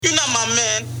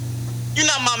man. You're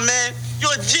not my man.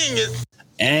 You're a genius.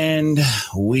 And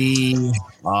we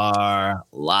are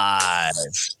live.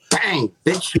 Bang,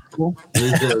 bitch.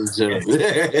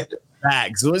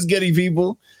 Facts. What's goody,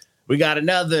 people? We got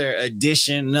another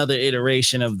edition, another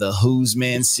iteration of the Who's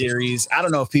Man series. I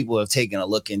don't know if people have taken a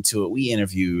look into it. We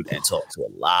interviewed and talked to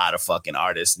a lot of fucking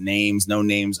artists, names, no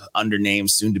names, under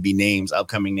names, soon to be names,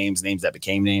 upcoming names, names that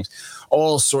became names,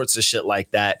 all sorts of shit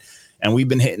like that. And we've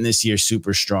been hitting this year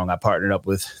super strong. I partnered up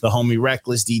with the homie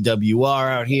Reckless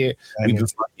DWR out here. We've been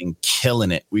fucking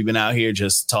killing it. We've been out here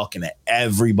just talking to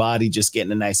everybody, just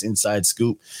getting a nice inside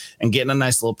scoop and getting a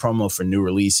nice little promo for new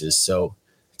releases. So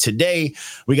today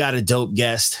we got a dope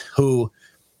guest who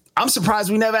I'm surprised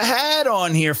we never had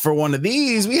on here for one of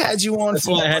these. We had you on. That's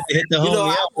why I had to hit the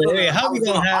homie. How we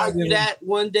gonna argue that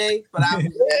one day? But I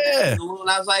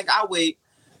was like, I'll wait.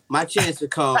 My chance to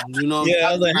come, you know. Yeah,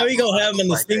 I was like, how are you gonna have him in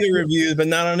the single reviews, but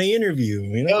not on the interview?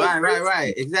 You know,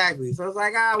 right, exactly. So it's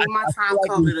like, when my time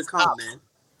comes, it'll come, man.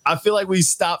 I feel like we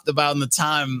stopped about in the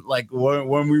time, like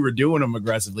when we were doing them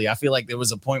aggressively. I feel like there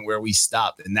was a point where we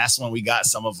stopped, and that's when we got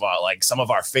some of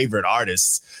our favorite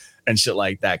artists and shit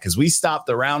like that. Because we stopped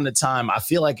around the time. I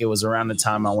feel like it was around the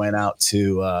time I went out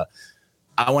to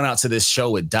this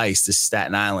show with Dice, this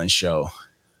Staten Island show,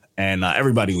 and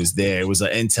everybody was there. It was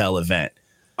an Intel event.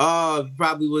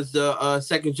 Probably was the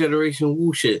second generation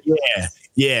Wu shit.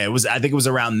 Yeah, it was. I think it was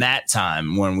around that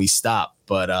time when we stopped.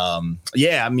 But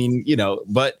yeah, I mean, you know.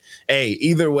 But hey,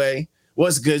 either way,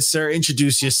 what's good, sir?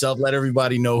 Introduce yourself. Let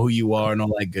everybody know who you are and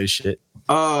all that good shit.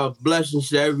 Blessings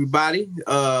to everybody.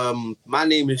 My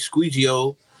name is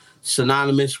Squeegee-O,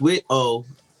 synonymous with O,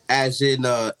 as in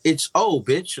it's O,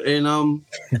 bitch. And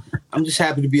I'm just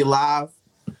happy to be alive.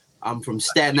 I'm from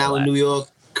Staten Island, New York,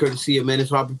 courtesy of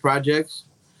Menace Harper Projects.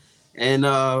 And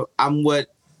I'm what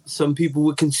some people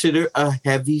would consider a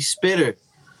heavy spitter.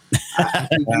 I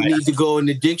think you need to go in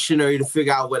the dictionary to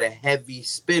figure out what a heavy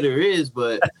spitter is,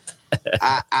 but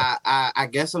I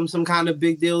guess I'm some kind of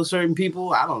big deal with certain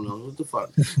people. I don't know. What the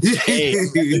fuck? Hey,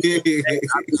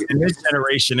 in this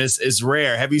generation, it's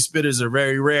rare. Heavy spitters are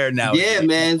very rare now. Yeah,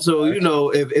 man. So, you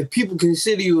know, if people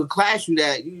consider you a class you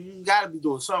that, you got to be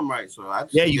doing something right. So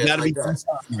you got to be doing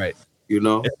something right. You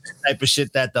know, it's the type of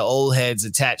shit that the old heads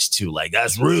attached to, like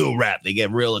that's real rap. They get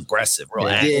real aggressive, real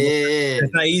active. Yeah.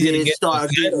 It's not easy to start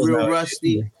getting real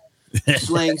rusty.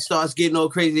 Slang starts getting all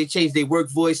crazy. They change their work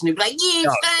voice and they be like, "Yeah,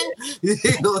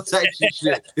 son," all types of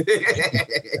shit.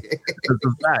 That's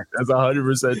a fact. That's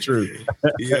 100% true.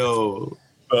 Yo.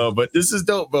 But this is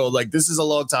dope, bro. Like this is a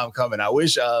long time coming. I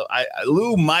wish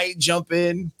Lou might jump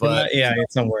in, but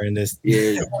it's somewhere in this.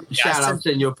 Yeah, shout out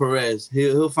Senor Perez.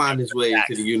 He'll find his way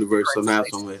into the universe somehow,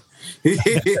 somewhere. Yeah,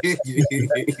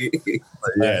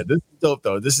 this is dope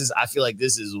though. I feel like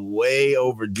this is way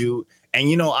overdue. And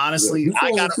you know, honestly,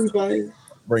 I'm gonna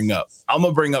bring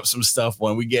up some stuff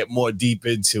when we get more deep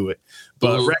into it.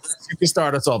 But Rex, you can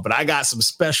start us off. But I got some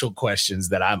special questions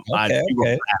that I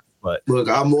But look,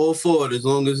 I'm all for it as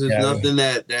long as it's nothing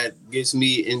that gets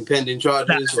me in pending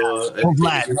charges or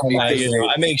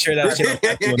I make sure that shit don't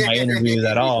affect you in my interviews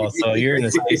at all. So you're in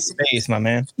a safe space, my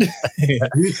man.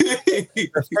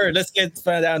 First, let's get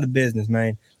down to business,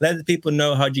 man. Let the people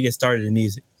know how'd you get started in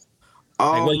music.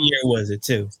 Like what year was it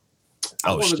too?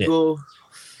 Shit.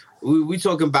 We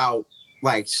talking about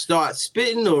like start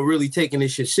spitting or really taking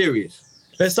this shit serious?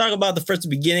 Let's talk about the first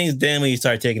beginnings, then when you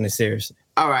start taking it seriously.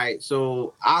 All right,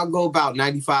 so I'll go about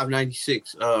 95,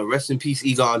 96. Rest in peace,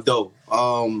 Egon Doe.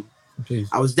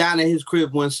 I was down at his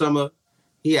crib one summer.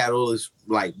 He had all this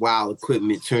like wild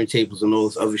equipment, turntables, and all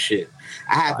this other shit.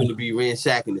 I happened to be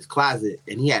ransacking his closet,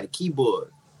 and he had a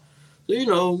keyboard. So, you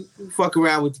know, fuck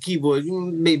around with the keyboard.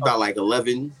 Maybe about like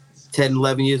 11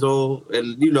 years old.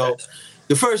 And, you know,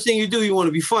 the first thing you do, you want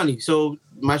to be funny. So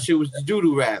my shit was the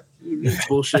doo-doo rap.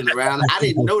 Bullshitting around. I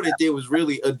didn't know that there was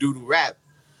really a doo-doo rap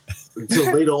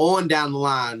until later on down the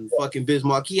line. Fucking Biz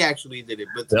Markie actually did it.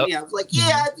 But to me, I was like,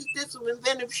 I just did some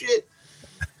inventive shit.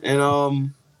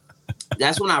 And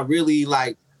that's when I really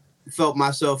like felt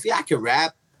myself, I could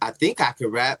rap. I think I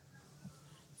could rap.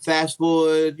 Fast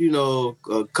forward, you know,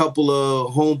 a couple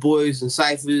of homeboys and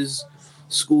ciphers,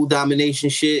 school domination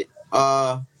shit.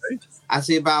 I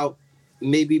say about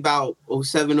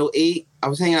 07, 08. I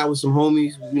was hanging out with some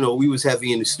homies. You know, we was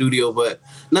heavy in the studio, but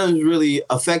nothing was really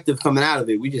effective coming out of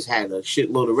it. We just had a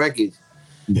shitload of records.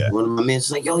 Yeah. One of my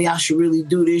men's like, yo, y'all should really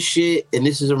do this shit. And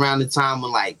this is around the time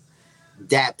when like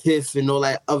Dat Piff and all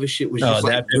that other shit was just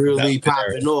like really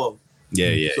popping off.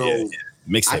 Yeah. So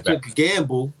I took a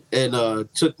gamble and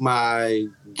took my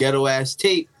ghetto ass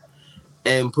tape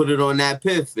and put it on Dat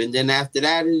Piff. And then after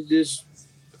that,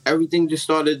 everything just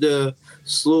started to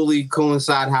slowly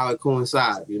coincide how it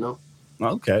coincides, you know?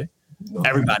 Okay.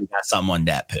 Everybody got something on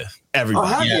that piff. Everybody. Oh,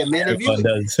 hell yeah, man. If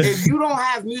you don't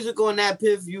have music on that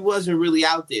piff, you wasn't really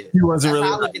out there. You wasn't That's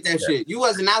really how I look at that shit. You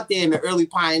wasn't out there in the early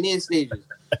pioneer stages.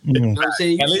 You know what I'm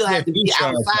saying? You still have to be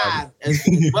outside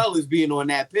as well as being on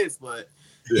that piff, but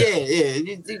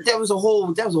that was a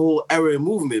whole era of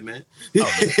movement, man. It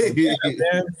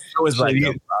was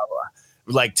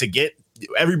like to get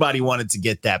everybody wanted to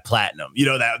get that platinum, you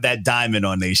know, that diamond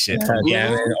on their shit.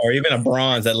 Man, or even a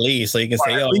bronze at least, so you can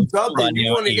say, "Yo, you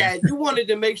wanted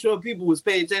to make sure people was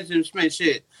paying attention and spend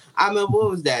shit." I remember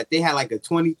what was that? They had like a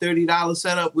 $20-$30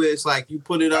 setup where it's like you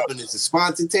put it up and it's a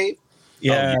sponsored tape.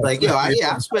 Yeah, like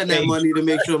I spend that money to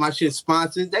make sure my shit's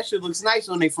sponsored. That shit looks nice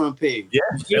on their front page. Yeah,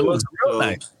 it looks real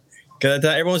nice. Because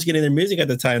everyone's getting their music at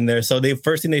the time there, so the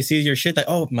first thing they see is your shit. Like,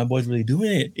 oh, my boy's really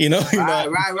doing it, you know?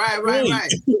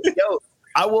 Right. Yo,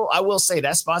 I will say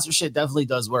that sponsorship definitely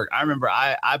does work. I remember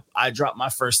I dropped my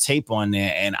first tape on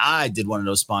there, and I did one of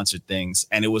those sponsored things,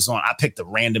 and it was on. I picked a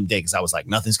random day because I was like,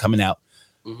 nothing's coming out.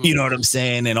 Mm-hmm. You know what I'm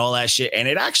saying? And all that shit. And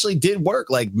it actually did work.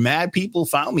 Like mad people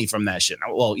found me from that shit.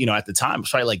 Well, you know, at the time, it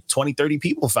was probably like 20-30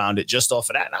 people found it just off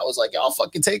of that. And I was like, y'all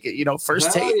fucking take it. You know,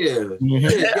 first tape. Yeah.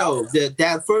 Mm-hmm. Yo,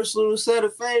 that first little set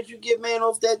of fans you get, man,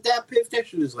 off that piff, that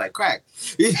shit is like crack.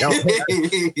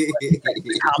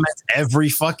 Comments every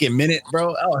fucking minute,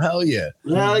 bro. Oh, hell yeah.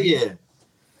 Hell yeah.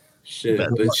 Shit,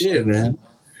 man.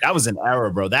 That was an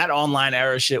era, bro. That online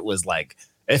era shit was like,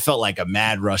 it felt like a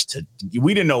mad rush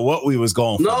we didn't know what we was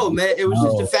going for. No, man. It was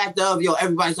just the fact of,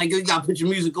 everybody's like, yo, you got to put your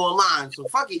music online. So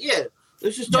fuck it. Yeah.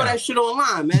 Let's just throw that shit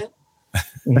online, man.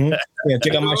 Mm-hmm. Yeah,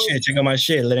 check out my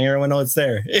shit. Letting everyone know it's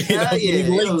there. Hell yeah.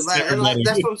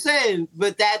 That's what I'm saying.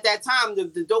 But at that time,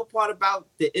 the dope part about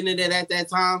the internet at that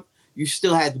time, you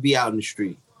still had to be out in the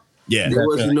street. Yeah. There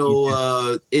wasn't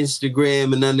no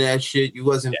Instagram and none of that shit. You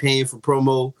wasn't paying for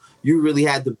promo. You really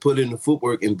had to put in the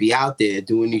footwork and be out there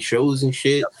doing these shows and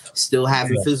shit, still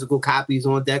having physical copies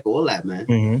on deck, all that, man.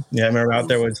 Mm-hmm. Yeah, I remember out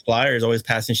there with flyers, always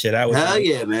passing shit out. Hell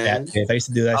yeah, man. I used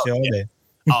to do that shit all day.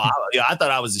 I thought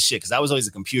I was the shit because I was always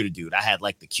a computer dude. I had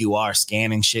like the QR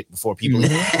scanning shit before people. He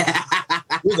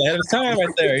was ahead of time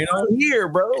right there, you know? Here,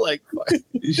 bro. Like,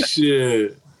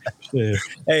 shit.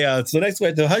 Hey, so next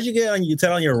question. How'd you get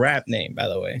on your rap name, by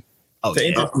the way? Oh, it's an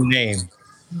interesting name.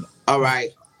 All right.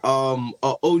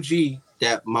 OG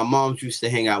that my mom used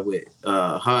to hang out with,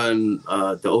 her and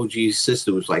the OG's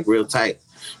sister was like real tight.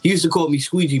 He used to call me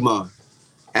Squeegee Mom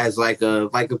as like a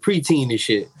preteen and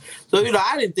shit. So,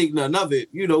 I didn't think nothing of it.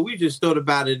 We just thought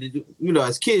about it,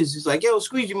 as kids. It's like, yo,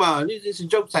 Squeegee Mom, it's a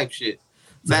joke type shit.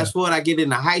 Fast forward, I get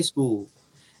into high school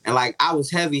and like I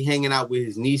was heavy hanging out with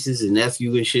his nieces and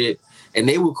nephew and shit. And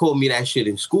they would call me that shit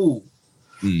in school.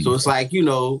 So it's like,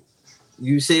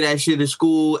 you say that shit in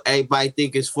school, everybody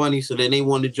think it's funny, so then they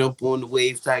want to jump on the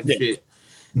wave type shit.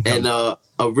 And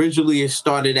originally it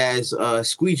started as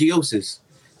squeegiosis.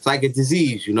 It's like a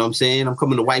disease, you know what I'm saying? I'm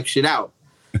coming to wipe shit out.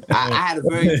 I had a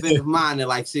very vivid mind at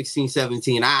like 16,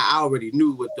 17. I already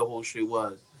knew what the whole shit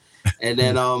was. And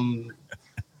then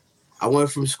I went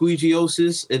from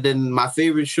squeegiosis, and then my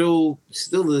favorite show,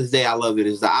 still to this day I love it,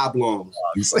 is the Oblongs.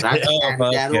 So I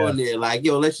added that on there, like,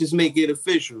 yo, let's just make it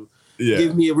official. Yeah.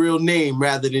 Give me a real name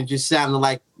rather than just sounding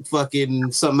like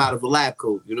fucking something out of a lab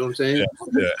coat. You know what I'm saying?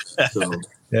 Yeah. So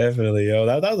definitely, yo.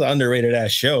 That was an underrated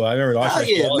ass show. I remember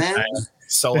watching that. Man.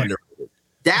 So underrated.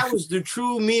 That was the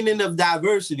true meaning of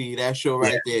diversity, that show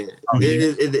right there.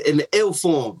 In the ill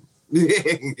form.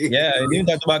 Yeah, and even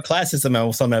talked about classism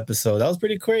on some episode. That was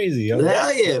pretty crazy.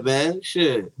 Hell yeah, man.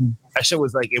 Shit. That shit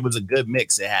was like, it was a good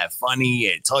mix. It had funny,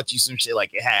 it taught you some shit,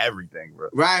 like it had everything, bro.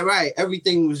 Right.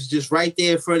 Everything was just right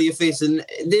there in front of your face, and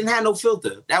it didn't have no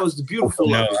filter. That was the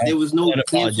beautiful of it. There was no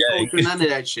cancel culture, none of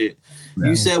that shit. Man.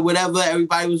 You said whatever,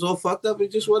 everybody was all fucked up.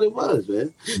 It's just what it was,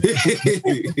 man.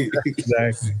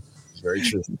 Exactly. Very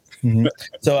true. Mm-hmm.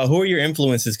 So, who are your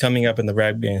influences coming up in the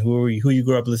rap game? Who you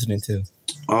grew up listening to?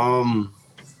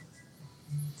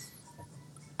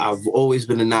 I've always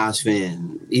been a Nas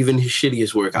fan. Even his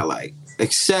shittiest work I like.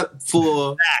 Except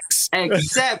for I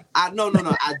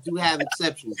do have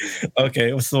exceptions.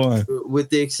 Okay, what's the one? With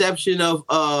the exception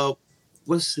of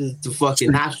what's the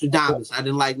fucking Nostradamus. I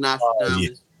didn't like Nostradamus. Yeah.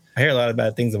 I hear a lot of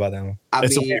bad things about that one.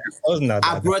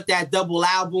 I brought that double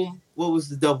album. What was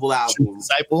the double album?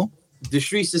 Disciple? The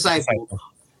Streets Disciple.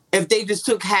 If they just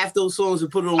took half those songs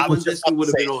and put it on one disc, it would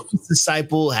have been awesome.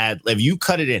 Disciple had, if you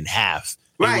cut it in half.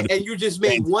 Right, and you just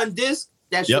made one disc,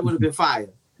 that shit would have been fire.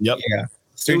 Yep. Yeah.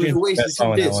 It was a waste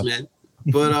of 2 discs, man.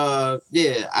 But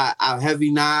I'm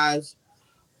heavy Nas.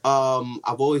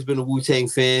 I've always been a Wu-Tang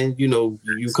fan.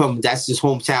 That's just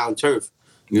hometown turf.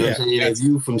 You know what I'm saying? If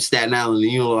you from Staten Island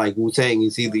and you don't like Wu-Tang,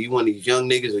 it's either you one of these young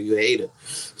niggas or you a hater.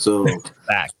 So,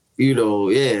 you know,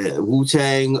 yeah,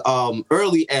 Wu-Tang,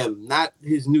 early M, not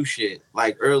his new shit.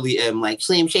 Like early M, like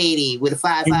Slim Shady with a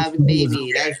 5'5" and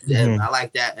baby. That's M. I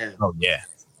like that M. Oh,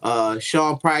 yeah.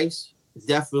 Sean Price,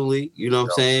 definitely. You know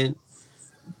what I'm saying?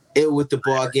 It with the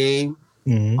bar game.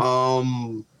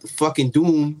 Fucking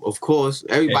Doom, of course.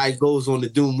 Everybody goes on the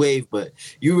Doom wave, but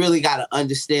you really got to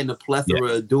understand the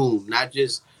plethora of Doom, not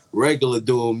just regular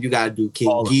Doom. You got to do King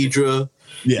Ghidra.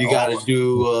 You got to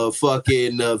do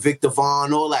fucking Victor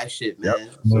Vaughn, all that shit, man.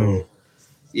 So,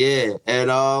 yeah. And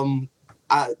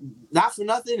not for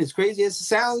nothing, as crazy as it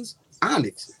sounds,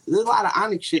 Onyx. There's a lot of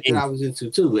Onyx shit that I was into,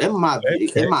 too.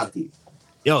 MIB.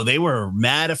 Yo, they were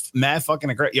mad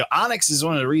fucking great. Yo, Onyx is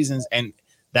one of the reasons and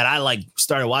that I like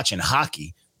started watching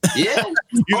hockey. Yeah,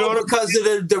 you know, because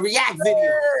of the React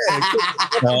video.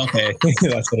 Oh, okay,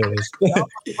 that's what it is,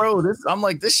 bro. I'm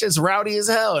like, this shit's rowdy as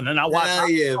hell, and then I watch.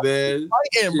 Yeah, man.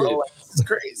 Fighting, bro, like, it's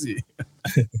crazy.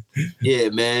 Yeah,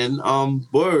 man.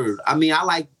 Word. I mean, I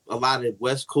like a lot of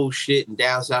West Coast shit and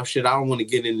down south shit. I don't want to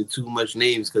get into too much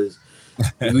names because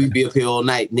we'd be up here all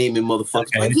night naming motherfuckers.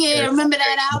 Okay. Like, yeah, remember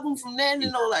that album from then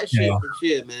and all that shit. Yeah. But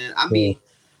shit, man. I mean,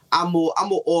 I'm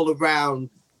an all around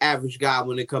average guy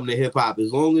when it comes to hip hop.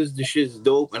 As long as the shit's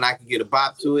dope and I can get a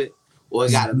bop to it or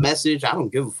it got a message, I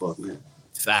don't give a fuck, man.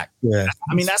 Fact. Yeah.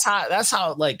 I mean, that's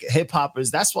how like hip hop is.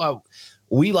 That's why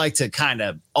we like to kind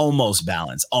of almost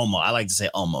balance. I like to say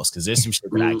almost because there's some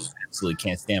shit that I absolutely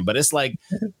can't stand. But it's like,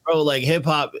 bro, like hip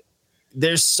hop,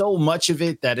 there's so much of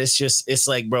it that it's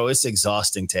like, bro, it's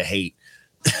exhausting to hate.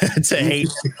 To hate.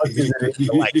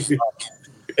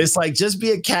 It's like, just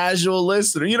be a casual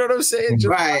listener. You know what I'm saying?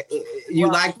 Right. You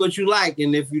like what you like.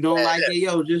 And if you don't like it,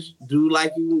 yo, just do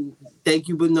like you. Thank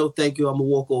you, but no thank you. I'm going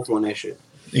to walk off on that shit.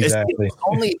 Exactly. It's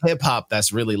only hip hop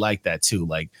that's really like that, too.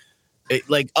 Like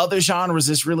other genres,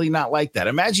 it's really not like that.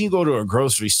 Imagine you go to a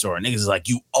grocery store and niggas is like,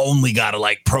 you only got to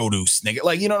like produce, nigga.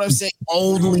 Like, you know what I'm saying?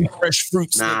 Only fresh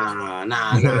fruits. Nah.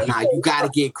 You got to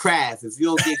get craft. If you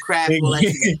don't get craft, well,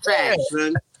 that's trash,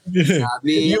 son. I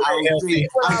mean, I drink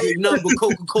nothing but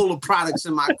Coca-Cola products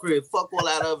in my crib. Fuck all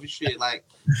that other shit. Like,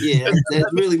 yeah,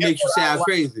 that really makes you sound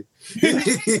crazy.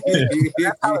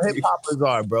 That's how hip hoppers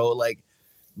are, bro. Like,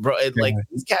 bro, like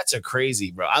these cats are crazy,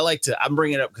 bro. I'm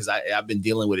bringing it up because I've been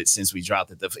dealing with it since we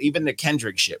dropped it. Even the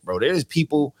Kendrick shit, bro. There's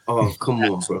people. Oh, come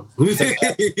on, bro.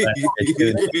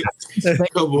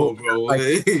 Come on, bro.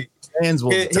 Like,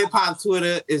 hip hop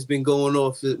Twitter has been going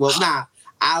off. Well, nah.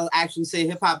 I'll actually say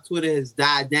hip hop Twitter has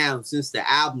died down since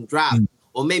the album dropped.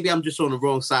 Or maybe I'm just on the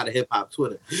wrong side of hip hop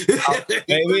Twitter.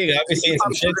 Maybe I've been seeing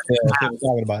some shit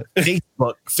talking about it.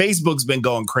 Facebook's been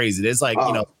going crazy. There's like,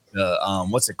 you know,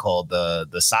 what's it called? The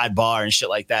sidebar and shit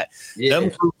like that. Yeah.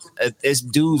 It's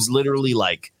dudes literally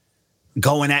like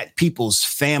going at people's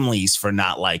families for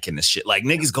not liking the shit. Like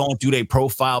niggas going through their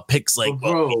profile pics like,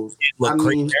 bro, I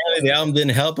mean, the album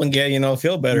didn't help them get,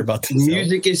 feel better about themselves.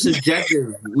 Music is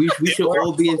subjective. We should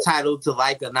all be entitled to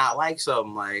like or not like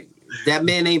something. Like that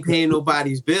man ain't paying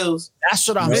nobody's bills. That's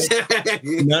what I'm saying.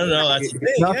 No, that's the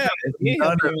thing. Yeah,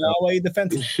 all way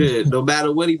defensive. Shit, no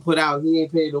matter what he put out, he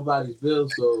ain't paying nobody's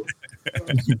bills. So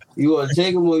you want to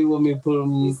take him or you want me to put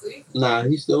him? Nah,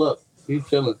 he's still up. He's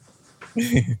chilling.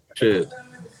 Shit.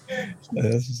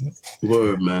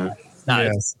 Word, man. Nah,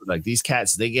 like these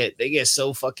cats, they get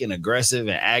so fucking aggressive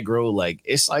and aggro. Like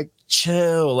it's like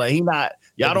chill. Like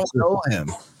y'all don't know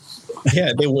him.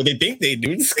 Yeah, they think they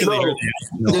do.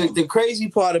 The crazy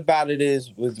part about it is,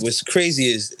 what's crazy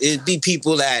is it'd be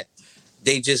people that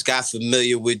they just got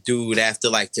familiar with dude after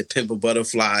like To Pimp a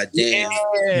Butterfly. Like, they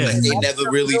never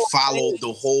really followed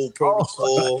the whole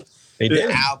protocol.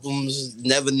 The albums,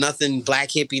 never nothing black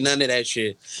hippie, none of that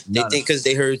shit. They think because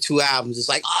they heard 2 albums, it's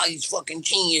like, oh, he's fucking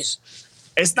genius.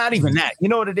 It's not even that. You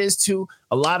know what it is too?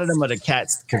 A lot of them are the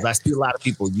cats, because I see a lot of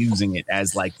people using it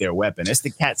as like their weapon. It's the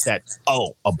cats that,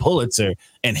 a Pulitzer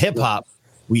and hip hop,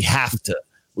 we have to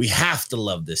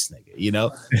love this nigga, you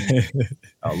know?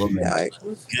 Oh, look, man,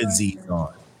 good Z's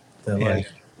on.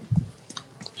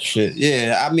 Shit,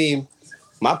 yeah. I mean,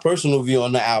 my personal view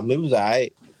on the album, it was all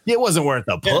right. It wasn't worth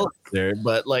a Pulitzer,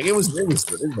 but like it was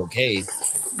okay.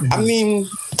 I mean,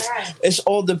 it's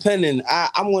all dependent.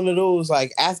 I'm one of those,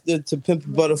 like, after To Pimp a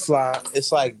Butterfly,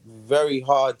 it's like very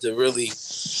hard to really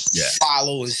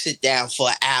follow and sit down for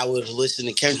an hour to listen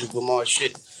to Kendrick Lamar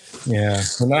shit. Yeah,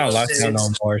 we're not allowed to no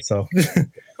more, so.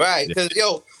 Right, because,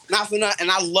 not for nothing,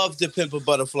 and I love To Pimp a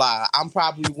Butterfly. I'm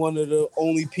probably one of the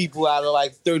only people out of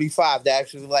like 35 that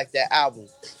actually like that album.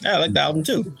 Yeah, I like the album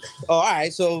too. Oh, all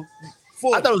right, so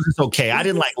I thought it was just okay. I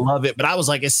didn't like love it, but I was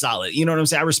like, it's solid. You know what I'm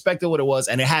saying? I respected what it was,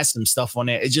 and it has some stuff on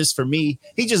it. It's just for me,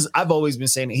 I've always been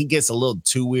saying he gets a little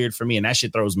too weird for me, and that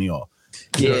shit throws me off.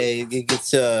 Yeah, it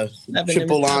gets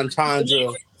triple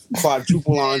entendre,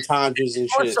 quadruple entendres and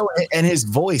shit. Also, and his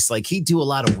voice, like he do a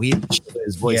lot of weird shit with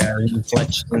his voice. Yeah,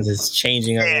 inflections is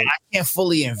changing. I can't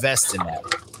fully invest in that.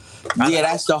 Yeah,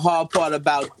 that's the hard part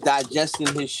about digesting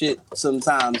his shit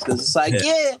sometimes, because it's like,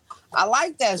 yeah, I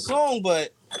like that song,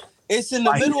 but it's in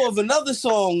the middle of another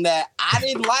song that I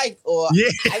didn't like or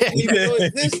I didn't even know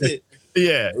existed.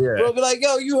 Yeah. Bro, be like,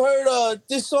 yo, you heard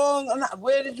this song?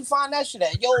 Where did you find that shit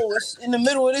at? Yo, it's in the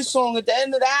middle of this song at the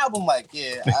end of the album. Like,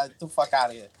 get the fuck out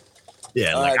of here.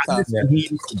 Yeah, like he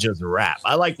just rap.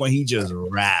 I like when he just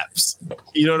raps.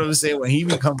 You know what I'm saying? When he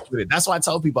becomes with it. That's why I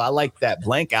tell people I like that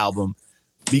Blank album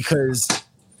because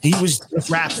he was just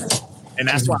rapping, and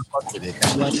that's why I fucked with it.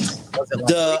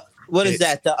 What is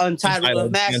that? The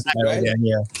Untitled Massive, right?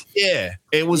 Yeah.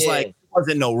 It was like it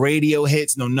wasn't no radio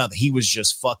hits, no nothing. He was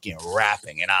just fucking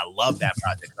rapping, and I love that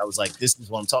project. I was like, this is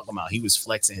what I'm talking about. He was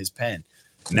flexing his pen.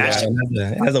 As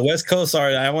a West Coast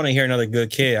artist, I want to hear another Good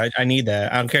Kid. I need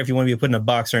that. I don't care if you want to be put in a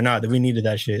box or not. We needed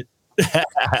that shit.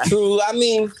 True.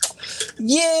 In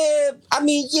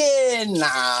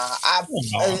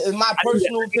my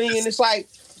personal opinion, it's like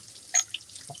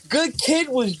Good Kid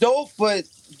was dope, but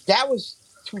that was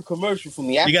too commercial for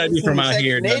me. You gotta be from out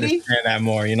here to understand that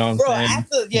more. You know what I'm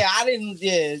saying? I didn't.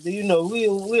 Yeah, you know, we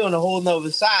on a whole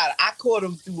nother side. I caught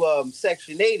him through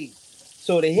Section 80.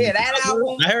 So to hear that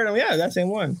album, I heard him. Yeah, that same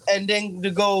one. And then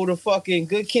to go to fucking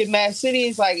Good Kid, Mad City,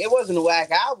 it's like it wasn't a whack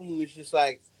album. It's just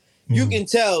like you can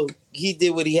tell he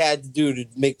did what he had to do to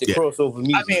make the crossover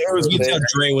music. I mean, it was you tell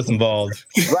Dre was involved,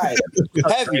 right?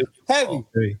 heavy.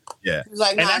 Yeah. He's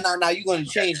like, nah. You're gonna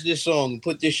change this song and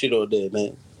put this shit on there,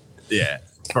 man. Yeah.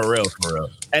 For real.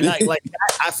 And like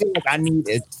I feel like I need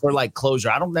it for like closure.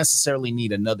 I don't necessarily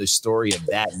need another story of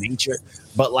that nature,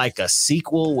 but like a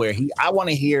sequel where I want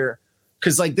to hear.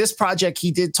 Because like this project,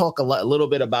 he did talk a little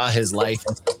bit about his life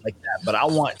and stuff like that. But I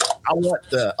want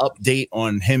the update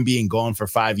on him being gone for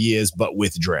 5 years, but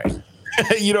with Dre.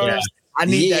 You know what I'm saying? I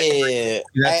need that.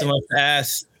 That's so much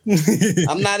ass.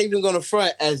 I'm not even gonna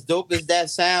front. As dope as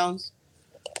that sounds,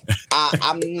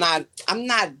 I'm not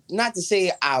to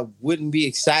say I wouldn't be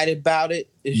excited about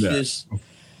it. It's just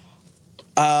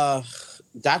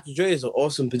Dr. Dre is an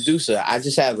awesome producer. I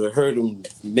just haven't heard him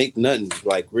make nothing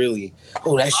like really.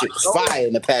 Oh, that shit was fire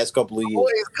in the past couple of years.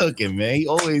 Always cooking, man. He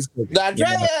always cooking. Now, Dre,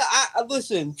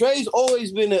 listen. Dre's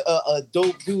always been a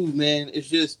dope dude, man. It's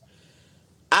just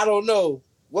I don't know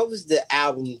what was the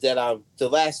album the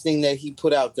last thing that he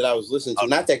put out that I was listening to.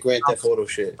 Not that Grand Theft Auto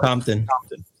shit. Compton.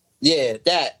 Yeah,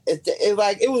 that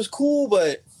it was cool,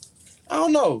 but I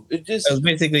don't know. It was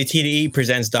basically TDE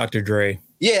presents Dr. Dre.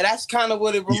 Yeah, that's kind of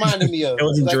what it reminded me of. It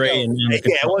wasn't like, Dre.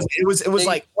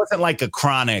 It wasn't like a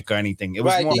Chronic or anything. It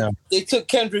was right. More, they took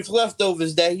Kendrick's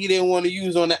leftovers that he didn't want to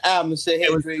use on the album and said, "Hey,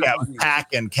 it was, Dre, it was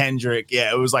Pac and Kendrick.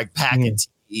 Yeah, it was like Pac and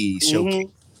TDE showcase.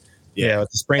 Yeah, with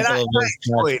the sprinkle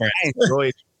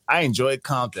of I enjoyed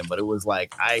Compton, but it was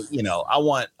like I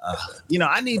like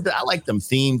them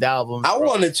themed albums. I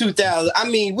want a 2000. I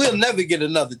mean, we'll never get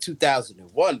another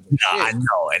 2001. No, I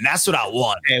know, and that's what I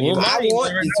want. Hey, I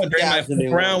want Dre might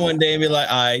flip around one day and be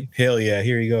like, "All right, hell yeah,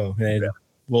 here you go." And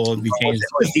we'll be changed.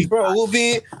 Bro, we'll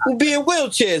be in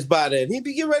wheelchairs by then. He'd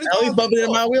be getting ready. I'll be bumping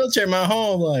in my wheelchair, my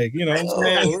home, like you know. What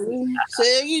I'm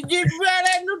saying you just read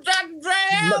that new Dr. Dre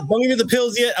album. Don't give me the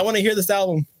pills yet. I want to hear this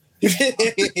album. I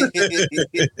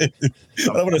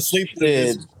don't want to sleep.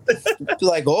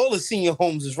 Like all the senior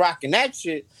homes is rocking that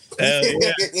shit. Yeah.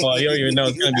 Oh, you don't even know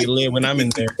it's gonna be lit when I'm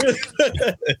in there.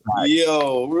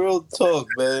 Yo, real talk,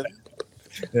 man.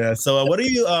 Yeah. So, what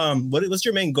do you what's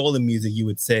your main goal in music? You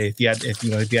would say if you had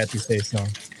to say a song.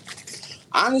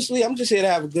 Honestly, I'm just here to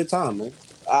have a good time, man.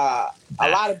 A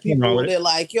lot of people they're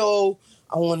like, "Yo,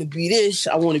 I want to be this,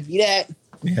 I want to be that."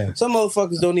 Yeah. Some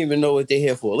motherfuckers don't even know what they're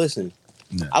here for. Listen.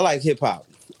 No. I like hip hop.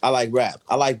 I like rap.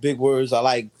 I like big words. I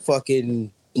like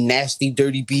fucking nasty,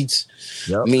 dirty beats.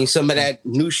 Yep. I mean, some of that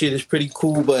new shit is pretty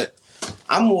cool, but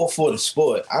I'm more for the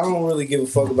sport. I don't really give a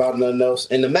fuck about nothing else.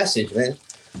 And the message, man.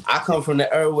 I come from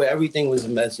the era where everything was a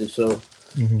message. So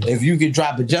if you could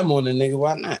drop a gem on a nigga,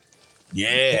 why not?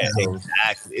 Yeah,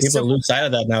 exactly. People lose sight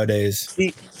of that nowadays.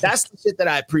 See, that's the shit that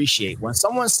I appreciate. When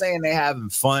someone's saying they're having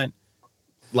fun,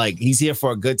 like he's here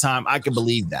for a good time, I can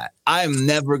believe that. I'm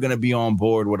never going to be on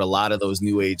board with a lot of those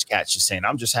new age cats just saying,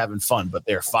 I'm just having fun, but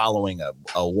they're following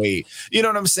a way. You know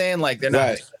what I'm saying? Like they're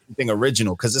not anything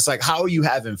original. Cause it's like, how are you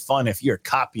having fun if you're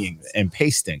copying and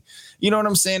pasting? You know what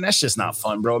I'm saying? That's just not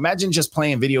fun, bro. Imagine just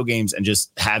playing video games and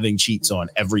just having cheats on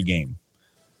every game.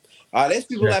 There's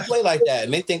people that play like that,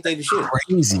 and they think they the shit.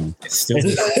 Crazy.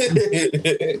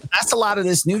 That's a lot of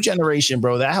this new generation,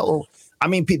 bro. That whole, a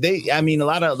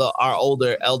lot of our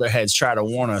older elder heads try to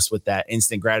warn us with that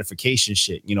instant gratification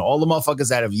shit. You know, all the motherfuckers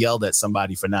that have yelled at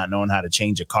somebody for not knowing how to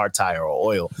change a car tire or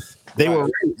oil. They were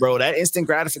right, bro. That instant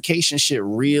gratification shit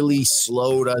really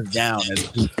slowed us down as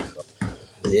people.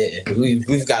 Yeah,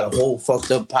 we've got a whole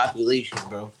fucked up population,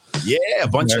 bro. Yeah, a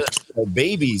bunch of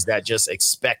babies that just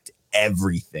expect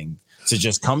everything to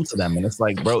just come to them, and it's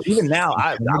like, bro, even now,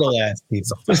 I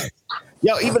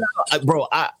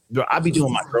be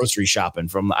doing my grocery shopping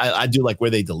from. I do like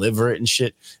where they deliver it and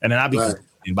shit, and then I be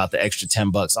complaining about the extra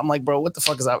 $10. I'm like, bro, what the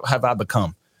fuck have I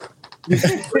become? It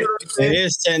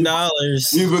is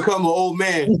 $10. You become an old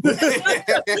man. That's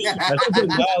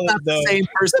the same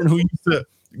person who used to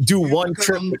do one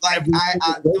trip. Like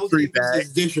I don't think this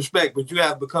is disrespect, but you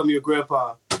have become your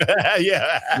grandpa.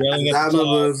 Yeah. I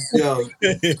remember,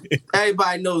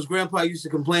 everybody knows grandpa used to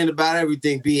complain about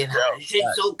everything being high.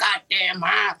 Shit's so goddamn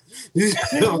high. We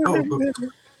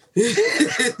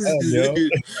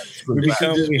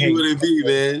become what it be,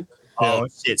 man. Oh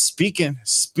shit! Speaking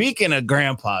of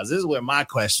grandpas, this is where my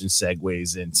question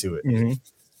segues into it. Mm-hmm.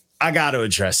 I got to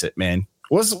address it, man.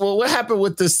 What happened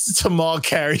with this Tamal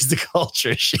carries the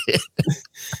culture shit?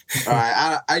 All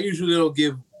right, I usually don't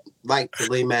give like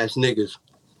the lame ass niggas,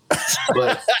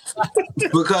 but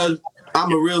because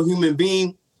I'm a real human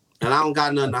being and I don't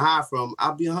got nothing to hide from,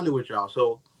 I'll be 100 with y'all.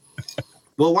 So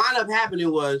what wound up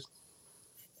happening was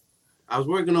I was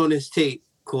working on this tape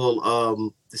called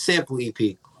the Sample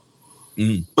EP.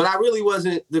 But I really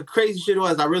wasn't, the crazy shit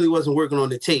was I really wasn't working on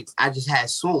the tapes. I just had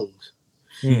songs.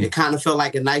 It kind of felt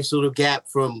like a nice little gap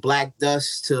from Black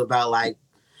Dust to about like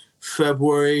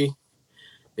February.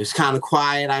 It's kind of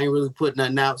quiet. I ain't really put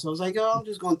nothing out. So I was like, I'm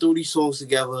just going to throw these songs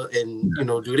together and,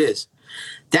 do this.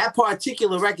 That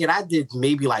particular record I did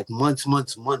maybe like months ago.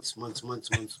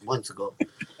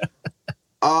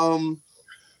 I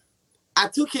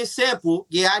took his sample.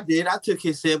 Yeah, I did. I took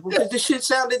his sample because the shit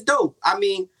sounded dope. I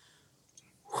mean,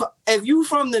 if you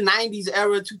from the 90s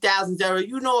era, 2000s era,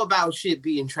 you know about shit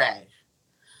being trash.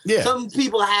 Yeah. Some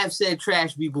people have said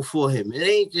trash be before him. It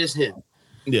ain't just him.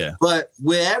 Yeah. But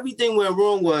where everything went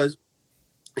wrong was,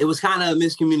 it was kind of a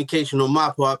miscommunication on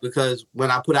my part because when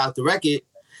I put out the record,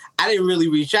 I didn't really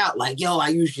reach out like, I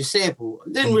used your sample.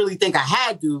 Didn't really think I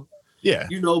had to. Yeah.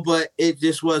 But it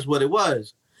just was what it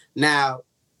was. Now,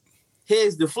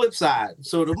 here's the flip side.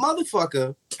 So the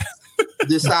motherfucker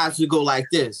decides to go like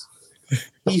this.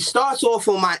 He starts off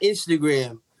on my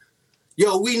Instagram,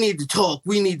 we need to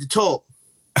talk.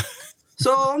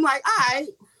 So I'm like, all right,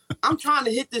 I'm trying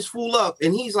to hit this fool up.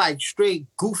 And he's like straight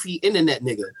goofy internet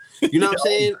nigga. You know what I'm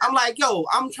saying? I'm like,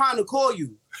 I'm trying to call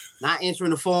you. Not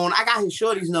answering the phone. I got his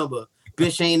shorty's number.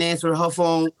 Bitch ain't answering her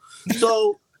phone.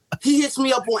 So he hits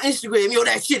me up on Instagram.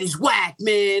 That shit is whack,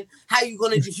 man. How you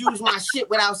gonna just use my shit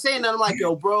without saying that? I'm like,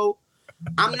 bro,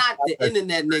 I'm not the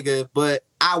internet nigga, but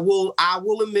I will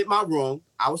admit my wrong.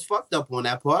 I was fucked up on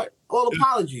that part. All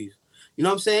apologies. You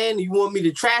know what I'm saying? You want me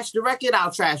to trash the record?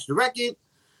 I'll trash the record.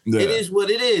 Yeah. It is what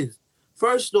it is.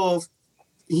 First off,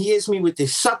 he hits me with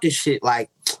this sucker shit like,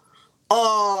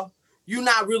 you're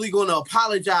not really gonna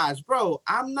apologize, bro.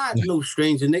 I'm not no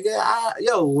stranger, nigga.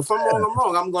 If I'm wrong, I'm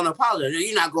wrong. I'm gonna apologize.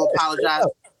 You're not gonna apologize.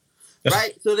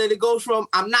 Right? So then it goes from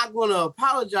I'm not gonna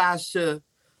apologize to,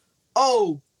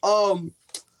 I'm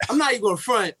not even gonna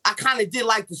front. I kind of did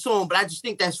like the song, but I just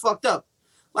think that's fucked up.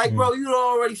 Like, bro, you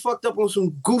already fucked up on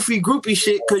some goofy, groupie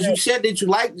shit because you said that you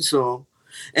liked the song.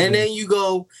 And then you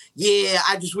go,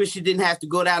 I just wish you didn't have to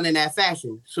go down in that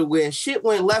fashion. So where shit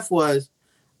went left was,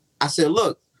 I said,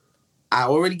 look, I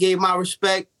already gave my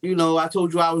respect. I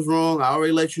told you I was wrong. I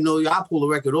already let you know I pull the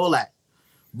record, all that.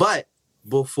 But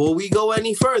before we go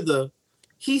any further,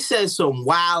 he said some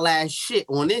wild ass shit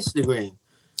on Instagram.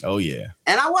 Oh, yeah.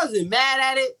 And I wasn't mad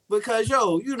at it because, it's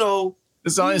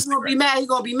on he's going to be mad. He's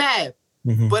going to be mad.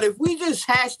 Mm-hmm. But if we just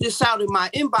hash this out in my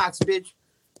inbox, bitch,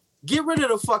 get rid of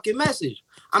the fucking message.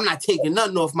 I'm not taking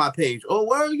nothing off my page. Oh,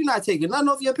 word? You're not taking nothing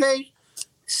off your page?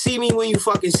 See me when you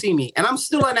fucking see me. And I'm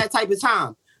still in that type of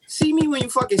time. See me when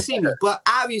you fucking see me. But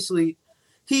obviously,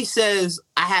 he says,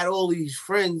 I had all these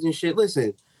friends and shit.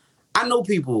 Listen, I know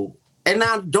people, and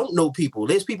I don't know people.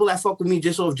 There's people that fuck with me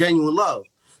just off genuine love.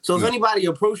 So if anybody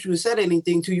approached you and said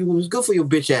anything to you, it was good for your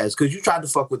bitch ass because you tried to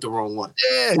fuck with the wrong one.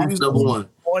 Yeah, that's number one.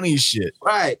 Funny shit.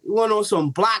 Right. You went on some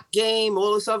block game,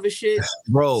 all this other shit.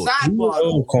 Bro,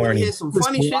 sidebar. Corny. Hear some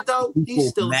funny shit though. He's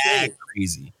still a fan.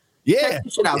 Crazy. Yeah. Check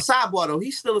this shit out. Sidebar though,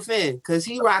 he's still a fan because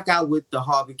he rock out with the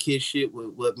Harvard Kid shit with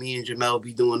what me and Jamel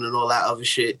be doing and all that other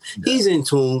shit. Yeah. He's in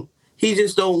tune. He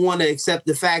just don't want to accept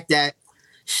the fact that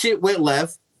shit went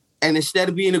left, and instead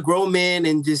of being a grown man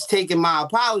and just taking my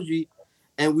apology,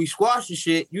 and we squashed the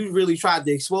shit, you really tried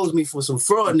to expose me for some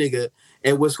fraud, nigga.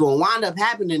 And what's going to wind up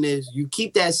happening is you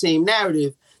keep that same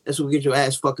narrative, that's what get your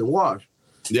ass fucking washed.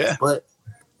 Yeah. But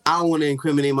I don't want to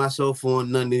incriminate myself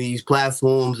on none of these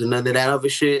platforms and none of that other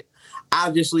shit.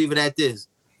 I'll just leave it at this.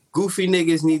 Goofy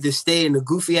niggas need to stay in the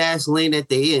goofy ass lane that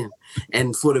they in.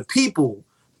 And for the people,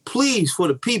 please, for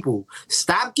the people,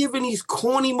 stop giving these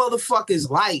corny motherfuckers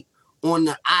light on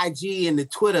the IG and the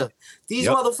Twitter. These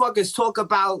motherfuckers talk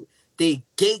about they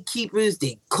gatekeepers,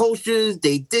 they coaches,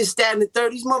 they this, that, and the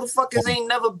third. These motherfuckers ain't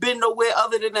never been nowhere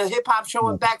other than a hip-hop show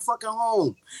and back fucking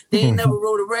home. They ain't never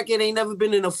wrote a record, ain't never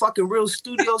been in a fucking real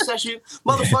studio session.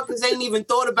 Motherfuckers ain't even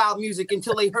thought about music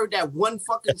until they heard that one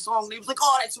fucking song. They was like,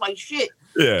 oh, that's my shit.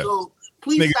 Yeah. So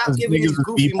please stop giving these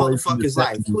goofy motherfuckers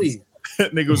life, please.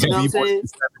 Niggas would be in the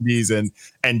 70s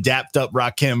and dapped up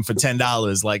Rakim for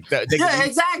 $10. Like that. Yeah,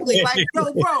 exactly. Like,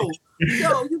 yo, bro.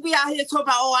 Yo, you be out here talking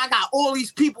about, oh, I got all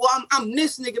these people. I'm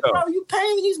this nigga. Bro, you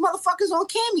paying these motherfuckers on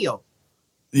Cameo.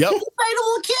 Yep. You pay them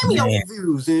on Cameo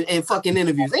reviews and fucking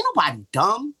interviews. Ain't nobody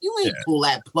dumb. You ain't pull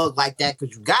that plug like that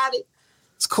because you got it.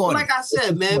 It's corny. Like I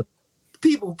said, man,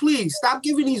 people, please stop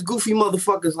giving these goofy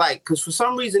motherfuckers like, because for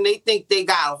some reason they think they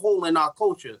got a hole in our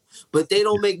culture, but they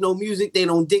don't make no music. They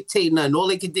don't dictate nothing. All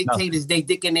they can dictate is they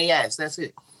dick in their ass. That's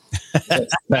it.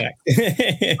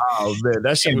 Oh man,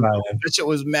 that shit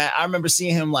was mad. I remember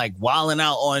seeing him like wilding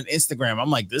out on Instagram. I'm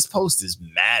like, this post is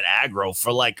mad aggro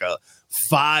for like a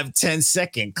 5-10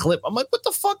 second clip. I'm like, what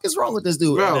the fuck is wrong with this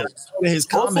dude? Bro, his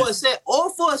comments. all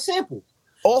for a sample.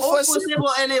 All for a sample.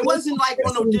 And it wasn't like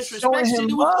on no disrespect shit.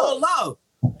 It was all love.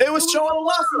 It was showing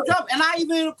love from jump, and I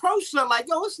even approached her like,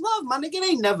 "Yo, it's love, my nigga. It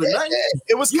ain't never nothing."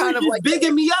 It was kind of like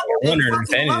bigging me up and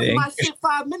fucking loving my shit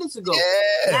 5 minutes ago.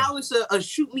 Yeah. Now it's a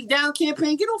shoot me down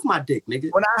campaign. Get off my dick,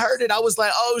 nigga. When I heard it, I was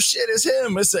like, "Oh shit, it's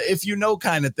him." It's a if you know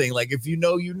kind of thing. Like if you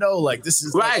know, you know. Like this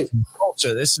is right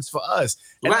culture. This is for us.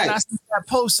 And then I see that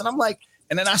post, and I'm like,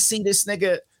 and then I see this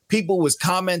nigga. People was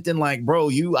commenting like, bro,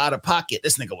 you out of pocket.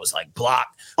 This nigga was like, block.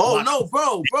 Oh, no,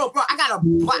 bro. I got a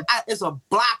block. It's a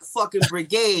block fucking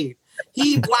brigade.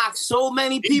 He blocked so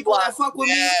many people that fuck with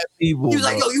me. He was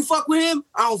like, yo, you fuck with him?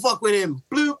 I don't fuck with him.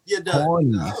 Bloop, you're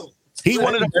done. No. He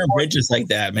wanted to burn bridges like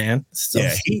that, man. So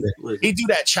he do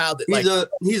that child. He's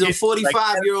a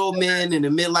 45-year-old man in a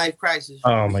midlife crisis.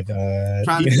 Oh my god!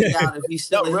 Trying to figure out if he's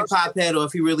still a hip hop head or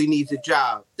if he really needs a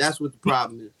job. That's what the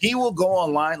problem is. He will go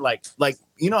online like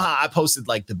you know how I posted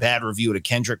like the bad review of the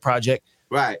Kendrick project.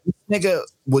 Right. This nigga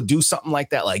would do something like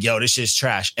that, like yo, this shit's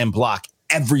trash, and block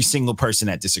every single person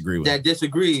that disagrees,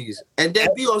 and then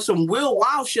be on some real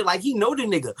wild shit like he know the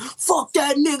nigga. Fuck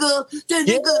that nigga. That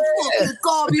nigga fucking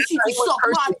garbage. He can suck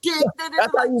my dick.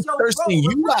 That's how he was cursing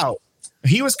you out.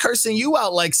 He was cursing you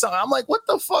out like something. I'm like, what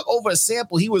the fuck? Over a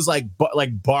sample, he was like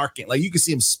barking. Like you could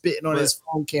see him spitting on his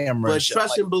phone camera. But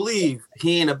trust and believe,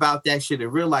 he ain't about that shit in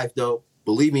real life though.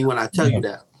 Believe me when I tell you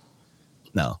that.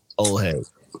 No, old head.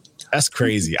 That's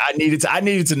crazy. I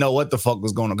needed to know what the fuck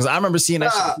was going on because I remember seeing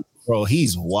that shit. Bro,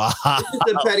 he's wild.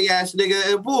 He's a petty ass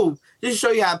nigga. And boom, just to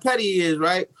show you how petty he is,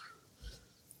 right?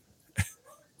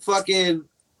 Fucking,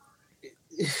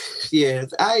 yeah,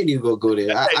 I ain't even gonna go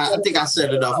there. I think I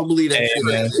said enough. I believe that shit.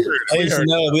 Man.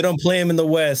 No, we don't play him in the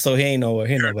West, so he ain't nowhere.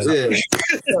 Yeah.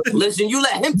 Listen, you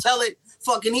let him tell it.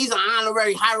 Fucking, he's an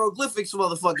honorary hieroglyphics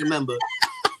motherfucking member.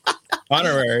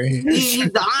 Honorary.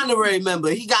 He's the honorary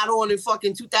member. He got on in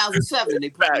fucking 2007. They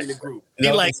put him in the group.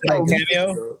 He like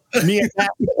cameo. Me and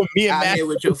Matt here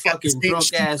with your fucking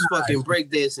drunk ass fucking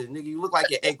breakdancing, nigga. You look like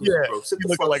your ankles broke. Sit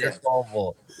the fuck like a golf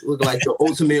ball. Look like the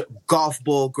ultimate golf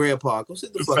ball grandpa. Go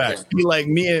sit the fuck down. He like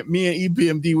me and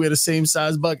EPMD wear the same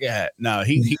size bucket hat. No,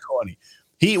 he corny.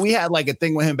 We had like a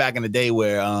thing with him back in the day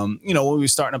where when we were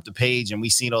starting up the page and we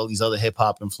seen all these other hip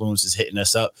hop influencers hitting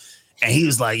us up. And he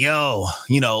was like, yo,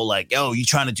 you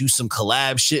trying to do some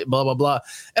collab shit, blah, blah, blah.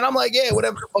 And I'm like, yeah,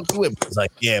 whatever the fuck you with. He's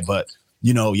like, yeah, but,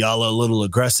 y'all are a little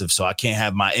aggressive, so I can't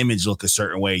have my image look a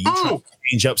certain way. You trying to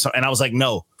change up something. And I was like,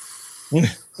 no. I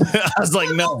was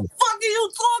like, no. What the fuck are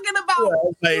you talking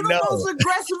about? Yeah, you're the most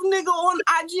aggressive nigga on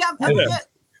IG I've ever met.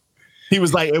 He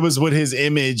was like, it was with his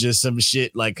image or some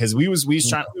shit. Like, cause we was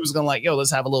gonna like, yo, let's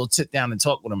have a little sit down and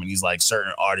talk with him. And he's like,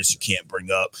 certain artists you can't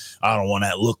bring up. I don't want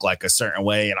to look like a certain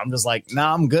way. And I'm just like,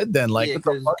 nah, I'm good then. Like,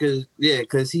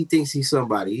 cause he thinks he's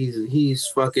somebody. He's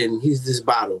this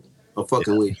bottle of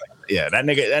fucking weed. Yeah, that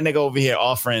nigga over here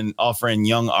offering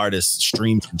young artists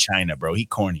streams in China, bro. He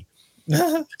corny.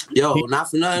 Yo,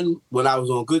 not for nothing. When I was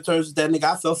on good terms with that nigga,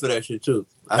 I fell for that shit too.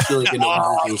 I still ain't get no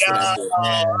residuals for that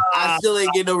shit. I still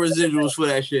ain't get no residuals for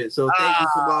that shit. So thank you,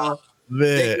 Samal.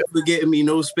 Thank you for getting me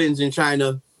no spins in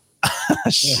China.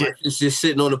 Shit. It's just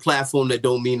sitting on a platform that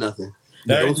don't mean nothing.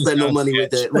 Don't spend no money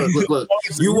with that. Look.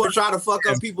 You want to try to fuck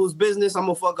up people's business? I'm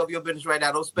gonna fuck up your business right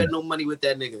now. Don't spend no money with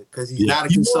that nigga because he's not a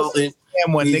consultant.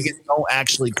 And when niggas don't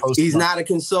actually post, he's not a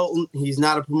consultant. He's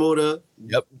not a promoter.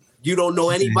 Yep. You don't know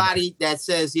anybody that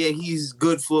says, yeah, he's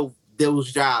good for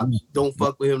those jobs. Don't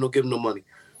fuck with him. Don't give him no money.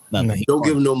 Don't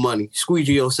give him no money.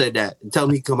 Squeegee said that. Tell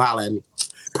him he come holler at me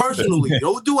personally.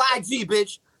 Don't do IG,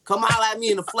 bitch. Come holler at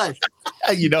me in the flesh.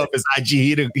 You know, if it's IG,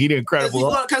 he the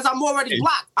incredible. Because I'm already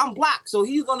blocked. I'm blocked. So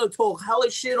he's going to talk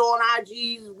hella shit on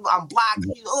IG. I'm blocked.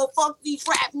 Fuck these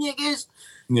rap niggas.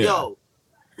 Yeah. Yo,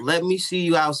 let me see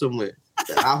you out somewhere.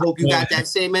 I hope you got that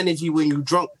same energy when you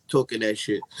drunk talking that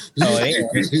shit. Oh, yeah.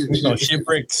 No shit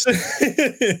bricks.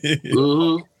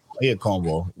 Mm-hmm. He a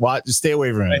combo. Why? Just stay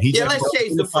away from him. Let's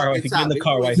change the fucking topic. In the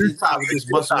car, right?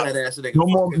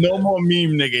 No more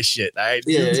meme nigga shit. All right?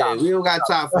 Yeah, we don't got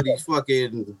time for these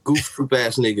fucking goof troop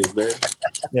ass niggas, man.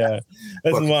 Yeah,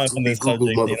 let's move on from this subject.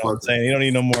 You know what I'm saying? You don't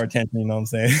need no more attention. You know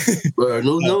what I'm saying? Bro,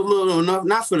 no,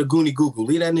 not for the Goonie Google.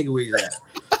 Leave that nigga where he's at.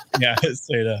 Yeah,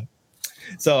 straight up.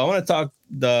 So I want to talk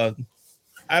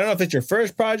I don't know if it's your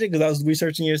first project because I was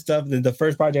researching your stuff. The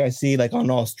first project I see like on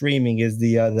all streaming is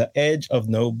the Edge of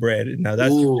No Bread. Now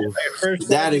that's your first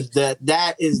project?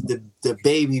 that is the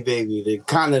baby, the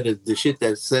kind of the shit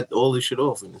that set all this shit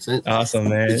off in a sense. Awesome,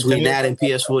 man. Between that and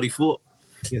PS44.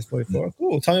 PS44.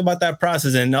 Cool. Tell me about that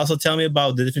process and also tell me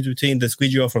about the difference between the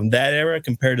Squeegee from that era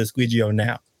compared to Squeegee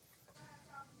now.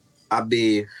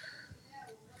 There's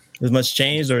much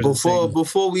change or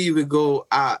before we even go,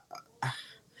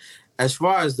 as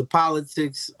far as the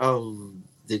politics of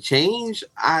the change,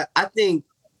 I think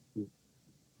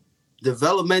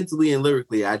developmentally and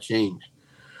lyrically, I changed.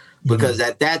 Because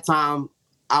at that time,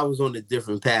 I was on a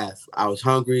different path. I was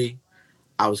hungry.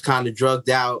 I was kind of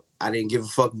drugged out. I didn't give a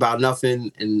fuck about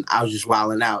nothing, and I was just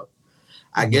wilding out.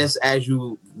 I guess as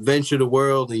you venture the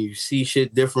world and you see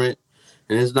shit different,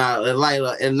 and it's not like,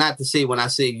 and not to say when I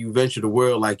say you venture the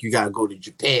world, like you got to go to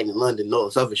Japan and London and all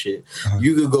this other shit.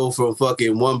 You could go from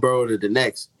fucking one borough to the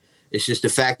next. It's just the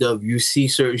fact of you see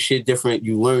certain shit different,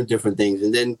 you learn different things.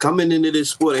 And then coming into this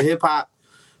sport of hip hop,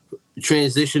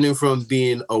 transitioning from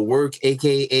being a work,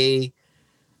 AKA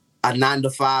a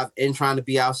 9-to-5 and trying to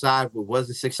be outside but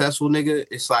wasn't successful nigga,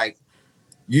 it's like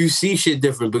you see shit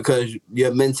different because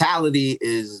your mentality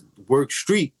is work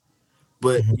street.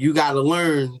 But you got to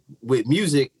learn with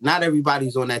music, not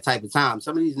everybody's on that type of time.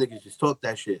 Some of these niggas just talk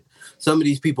that shit. Some of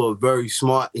these people are very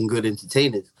smart and good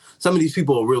entertainers. Some of these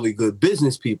people are really good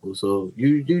business people. So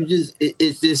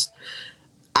it's just,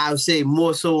 I would say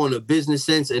more so on the business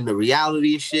sense and the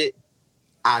reality of shit,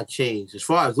 I changed. As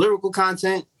far as lyrical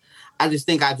content, I just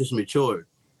think I just matured.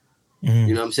 You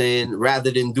know what I'm saying?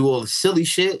 Rather than do all the silly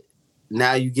shit,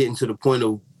 now you get into the point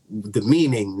of the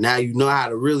meaning. Now you know how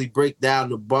to really break down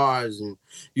the bars and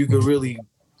you can really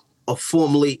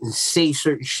formulate and say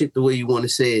certain shit the way you want to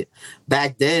say it.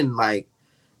 Back then, like,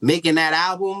 making that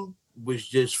album was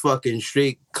just fucking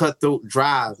straight cutthroat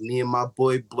drive. Me and my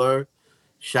boy Blur,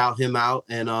 shout him out,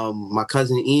 and my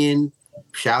cousin Ian,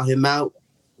 shout him out.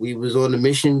 We was on a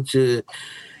mission to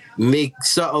make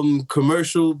something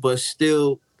commercial but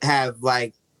still have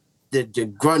like the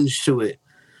grunge to it.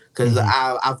 Because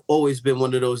I've always been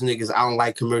one of those niggas. I don't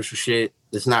like commercial shit.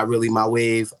 It's not really my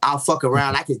wave. I'll fuck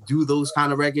around. I could do those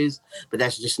kind of records, but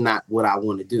that's just not what I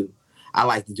want to do. I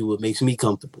like to do what makes me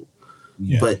comfortable.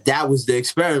 Yeah. But that was the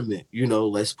experiment. You know,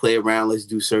 let's play around. Let's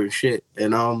do certain shit.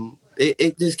 And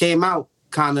it just came out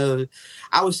kind of,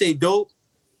 I would say dope.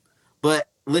 But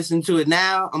listen to it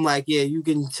now, I'm like, yeah, you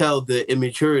can tell the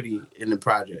immaturity in the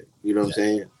project. You know what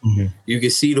I'm saying? You can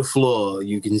see the flaw.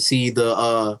 You can see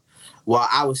the... Well,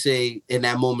 I would say in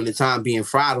that moment of time being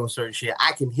fried on certain shit,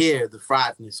 I can hear the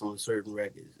friedness on certain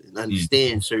records and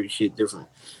understand certain shit different.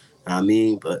 I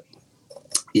mean, but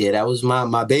yeah, that was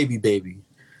my baby.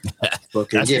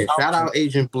 Fucking yeah, shout out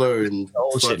Agent Blur and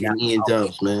fucking Ian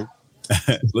Dubs, man.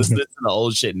 Listening to the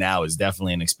old shit now is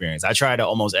definitely an experience. I try to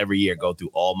almost every year go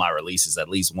through all my releases at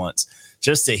least once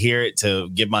just to hear it, to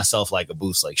give myself like a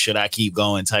boost. Like, should I keep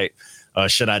going type?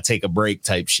 Should I take a break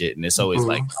type shit? And it's always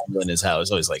like in his house.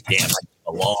 It's always like, damn,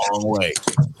 a long way.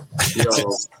 Yo,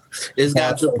 it's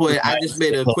got to the point. I just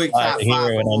made a quick top 5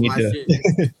 of all my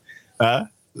shit.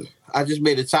 I just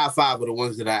made a top 5 of the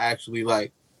ones that I actually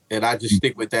like, and I just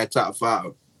stick with that top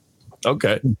 5.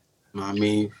 Okay. I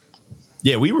mean,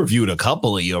 yeah, we reviewed a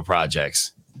couple of your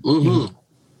projects.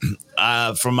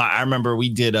 I remember we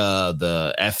did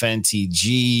the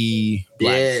FNTG.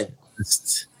 Yeah.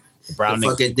 Brown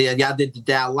y'all did the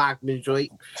Down Lockman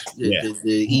joint,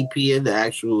 the EP and the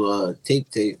actual tape.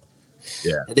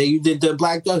 Yeah. And then you did the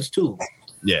Black Dust too.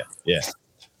 Yeah.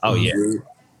 Oh yeah.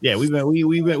 Yeah, we've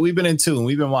been in tune.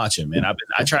 We've been watching, man.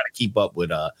 I try to keep up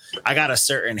with I got a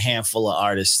certain handful of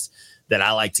artists that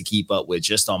I like to keep up with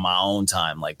just on my own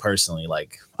time, like personally.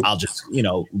 Like I'll just,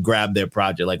 grab their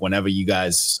project. Like whenever you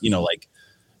guys, like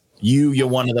you're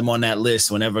one of them on that list.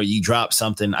 Whenever you drop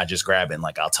something, I just grab it and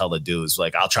like I'll tell the dudes,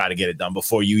 like I'll try to get it done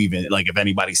before you even, like if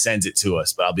anybody sends it to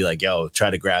us, but I'll be like, yo,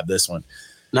 try to grab this one.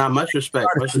 Nah, much respect,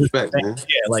 man.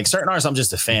 Yeah, like certain artists I'm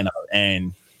just a fan of.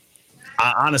 And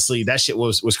honestly, that shit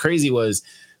was crazy. Was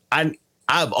I've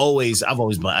always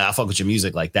been, I fuck with your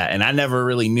music like that, and I never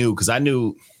really knew, because I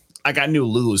knew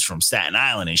Luz from Staten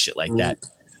Island and shit like that,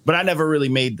 but I never really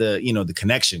made the the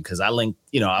connection, because I linked,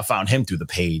 I found him through the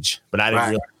page, but I didn't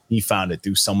realize he found it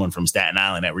through someone from Staten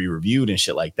Island that we reviewed and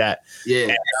shit like that. Yeah,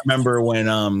 and I remember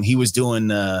when he was doing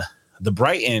the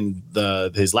Brighton,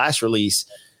 his last release,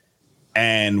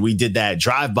 and we did that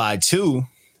drive-by too.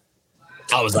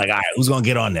 I was like, all right, who's gonna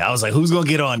get on there? I was like, who's gonna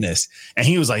get on this? And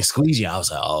he was like, Squeegee. I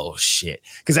was like, oh shit,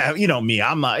 because me,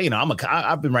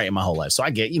 I've been writing my whole life, so I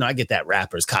get that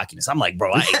rapper's cockiness. I'm like,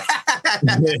 bro, you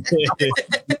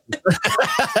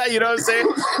know what I'm saying?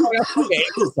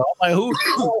 So I'm like, who's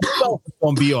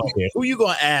gonna be on here? Who you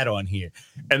gonna add on here?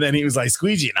 And then he was like,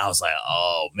 Squeegee, and I was like,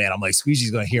 oh man, I'm like,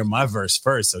 Squeegee's gonna hear my verse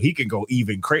first, so he can go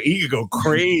even crazy. He could go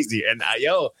crazy, and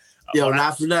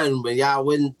not for nothing, but y'all,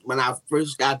 when I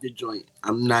first got the joint,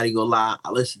 I'm not even gonna lie,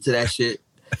 I listened to that shit.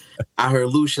 I heard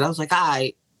Lucian, I was like, all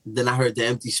right. Then I heard the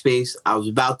Empty Space. I was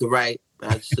about to write.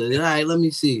 I said, all right, let me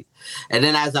see. And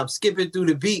then as I'm skipping through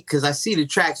the beat, because I see the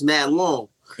tracks mad long.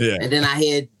 Yeah. And then I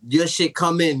had your shit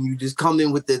come in. You just come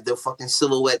in with the fucking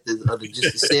silhouette, just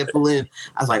the sample in.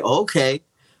 I was like, okay.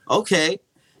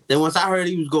 Then once I heard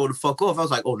he was going to fuck off, I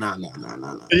was like, oh, nah.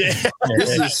 Yeah. This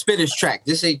is a spinach track.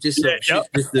 This ain't just some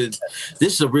shit.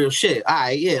 This is a real shit. All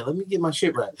right, yeah, let me get my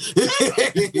shit right.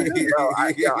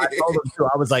 I told him too.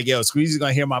 I was like, yo, Squeezee's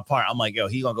going to hear my part. I'm like, yo,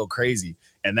 he going to go crazy.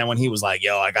 And then when he was like,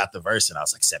 yo, I got the verse, and I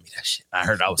was like, send me that shit.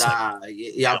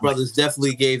 Y'all brothers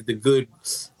definitely gave the good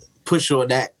push on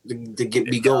that to get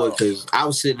me going, because I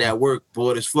was sitting at work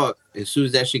bored as fuck. As soon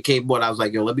as that shit came on, I was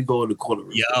like, yo, let me go in the corner.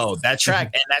 Yo, that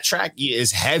track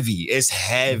is heavy. It's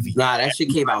heavy. Nah, that shit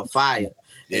came out fire.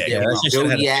 Yeah,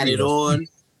 Jody added on.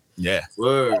 Yeah.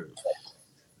 Word.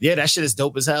 Yeah, that shit is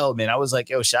dope as hell, man. I was like,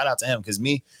 yo, shout out to him, because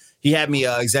he had me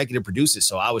executive produce it.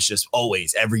 So I was just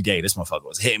always, every day, this motherfucker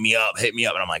was hit me up. And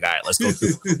I'm like, all right, let's go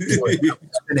through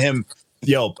him.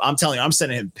 Yo, I'm telling you, I'm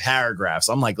sending him paragraphs.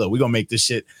 I'm like, look, we're going to make this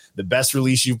shit the best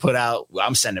release you put out.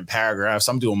 I'm sending paragraphs.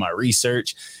 I'm doing my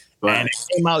research. Right. And it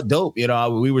came out dope.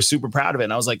 We were super proud of it.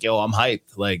 And I was like, yo, I'm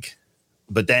hyped. Like,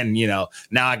 but then, now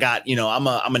I got, I'm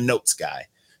a notes guy.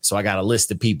 So I got a list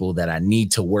of people that I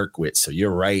need to work with. So you're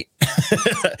right.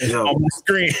 On my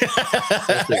screen.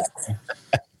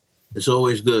 It's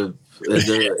always good.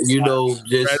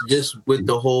 Just with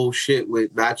the whole shit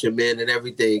with Not Your Man and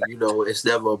everything, it's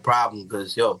never a problem,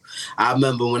 because, I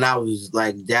remember when I was,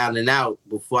 like, down and out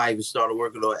before I even started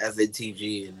working on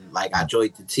FNTG, and, like, I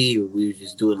joined the team, and we were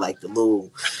just doing, like,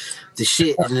 the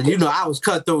shit, and then, I was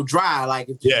cutthroat dry, like,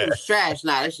 if it was trash,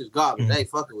 that's just garbage, I ain't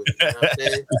fucking with it,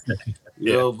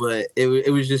 you know what I'm saying? But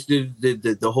it was just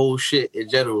the whole shit in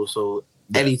general, so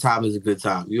any time is a good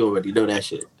time. You already know that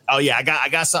shit. Oh yeah, I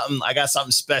got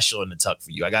something special in the tuck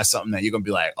for you. I got something that you're gonna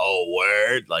be like, oh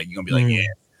word, like you're gonna be like, yeah.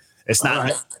 It's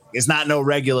not no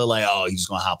regular like, oh, he's just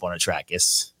gonna hop on a track.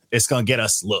 It's gonna get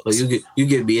us looks. So you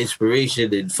give me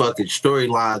inspiration and fucking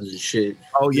storylines and shit.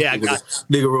 Oh yeah,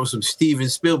 nigga wrote some Steven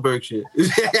Spielberg shit.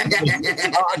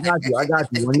 I got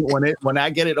you. When I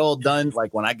get it all done,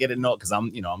 like when I get it all, because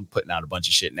I'm putting out a bunch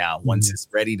of shit now. Once it's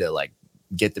ready to like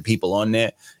get the people on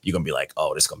there, you're gonna be like,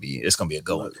 oh, it's gonna be a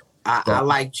good one. I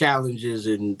like challenges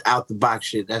and out the box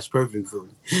shit. That's perfect for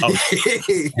me.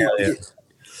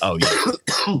 Oh yeah.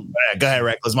 Go ahead,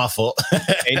 Reckless. My fault.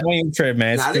 Hey, don't even trip,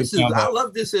 man. I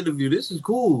love this interview. This is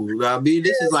cool. I mean,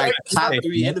 this is like top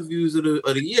 3 interviews of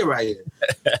the year right here.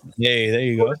 Yeah, there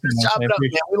you go. Chop it up,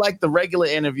 man. We like the regular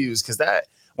interviews, because that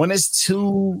when it's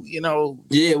too,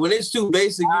 Yeah, when it's too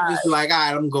basic, you just like, all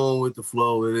right, I'm going with the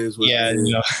flow. It is what it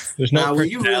is. There's no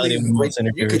personality in most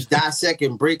interviews. You could dissect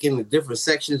and break into different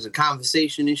sections of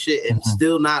conversation and shit, and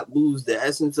still not lose the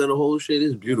essence of the whole shit.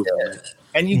 It's beautiful, man.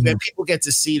 And people get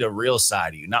to see the real side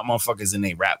of you, not motherfuckers in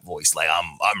their rap voice. Like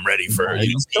I'm ready for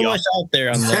There's so much out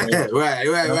there on there. Right.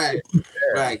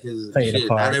 Because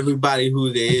not everybody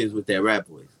who there is with that rap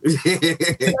voice.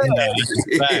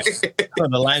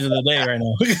 On the lines of the day right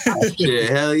now. Shit,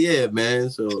 hell yeah, man.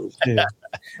 So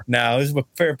now this is my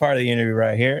favorite part of the interview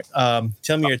right here.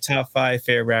 Tell me your top 5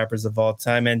 favorite rappers of all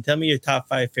time, and tell me your top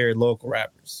 5 favorite local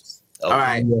rappers. All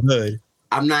right. Hood.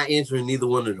 I'm not answering neither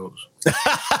one of those.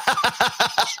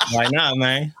 Why not,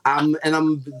 man? I'm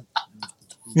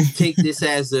take this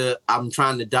as I'm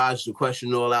trying to dodge the question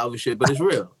and all that other shit, but it's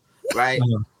real, right?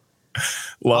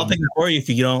 Well, I'll pick it for you if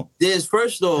you don't. There's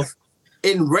first off,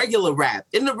 in the regular rap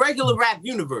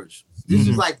universe, this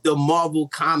is like the Marvel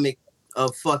comic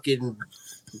of fucking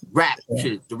rap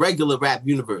shit, the regular rap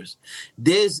universe.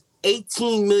 There's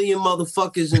 18 million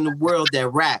motherfuckers in the world that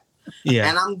rap. Yeah.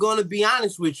 And I'm going to be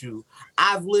honest with you.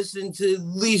 I've listened to at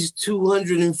least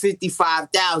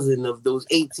 255,000 of those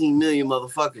 18 million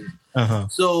motherfuckers.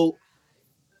 So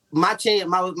my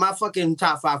fucking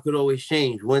top 5 could always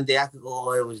change. One day I could go,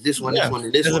 oh, it was this one, this one,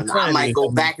 and this one. I might go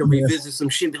back and revisit some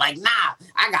shit and be like, nah,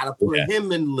 I got to put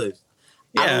him in the list.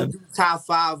 I don't do top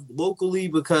 5 locally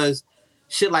because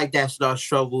shit like that starts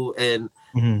trouble. And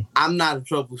I'm not a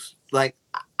trouble. Like,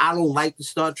 I don't like to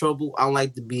start trouble. I don't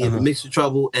like to be in the mix of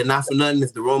trouble. And not for nothing,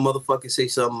 if the wrong motherfucker say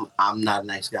something, I'm not a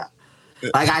nice guy.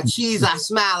 Like, I cheese, I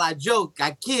smile, I joke,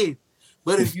 I kid.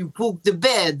 But if you poke the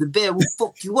bed will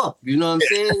fuck you up. You know what I'm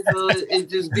saying? So it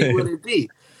just be what it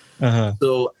be.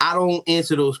 So I don't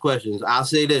answer those questions. I'll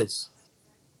say this.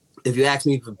 If you ask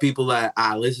me for people that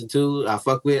I listen to, I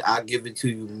fuck with, I give it to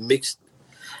you mixed.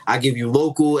 I give you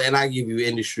local and I give you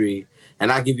industry.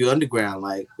 And I give you underground,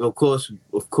 like of course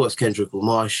Kendrick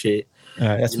Lamar shit.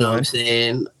 That's you know what I'm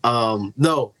saying?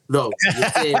 No. You're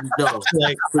saying no.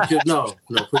 Like, put your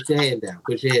hand down.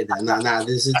 Put your head down. Nah.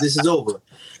 This is over.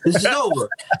 This is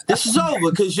over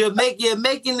because you're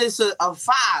making this a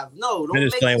 5. No, don't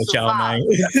make this a 5.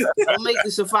 Don't make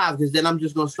this a 5 because then I'm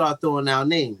just gonna start throwing out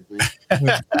names. Man. You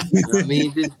know what I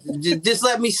mean? Just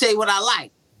let me say what I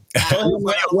like.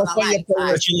 What's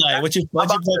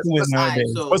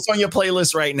on your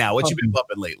playlist right now? What you been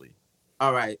bumping lately?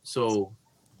 All right, so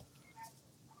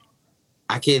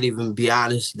I can't even be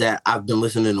honest that I've been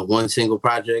listening to one single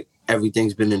project.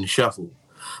 Everything's been in the shuffle,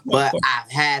 but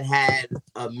I've had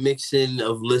a mixing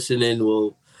of listening.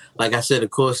 Well, like I said, of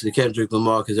course, the Kendrick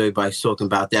Lamar because everybody's talking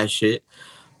about that shit.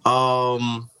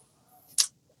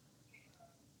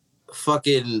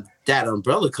 Fucking that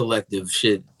Umbrella Collective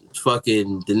shit.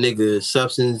 Fucking the nigga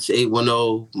Substance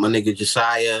 810, my nigga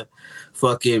Josiah,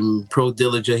 fucking Pro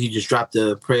Dillinger. He just dropped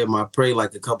the Prayer My Pray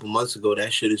like a couple months ago.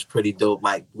 That shit is pretty dope.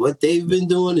 Like what they've been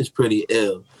doing is pretty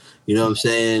ill. You know what I'm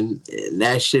saying? And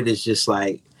that shit is just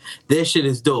like their shit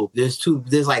is dope. There's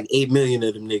like 8 million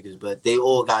of them niggas, but they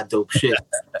all got dope shit.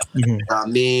 I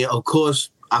mean, of course,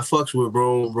 I fucks with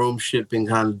Rome. Rome shit been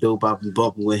kind of dope. I've been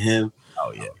bumping with him.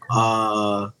 Oh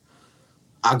yeah.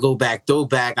 I go back,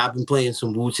 throwback. I've been playing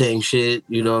some Wu-Tang shit.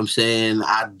 You know what I'm saying?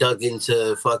 I dug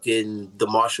into fucking the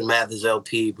Marshall Mathers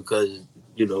LP because,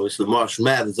 you know, it's the Marshall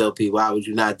Mathers LP. Why would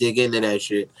you not dig into that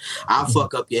shit? I'll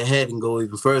fuck up your head and go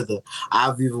even further.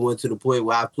 I've even went to the point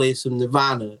where I played some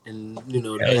Nirvana and, you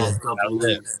know, the last couple of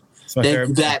weeks. Thank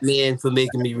you, Batman, for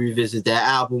making me revisit that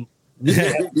album.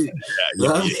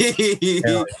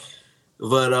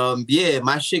 But yeah,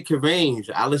 my shit can range.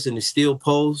 I listen to Steel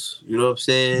Pulse, you know what I'm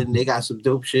saying? They got some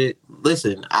dope shit.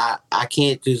 Listen, I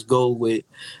can't just go with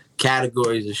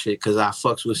categories and shit because I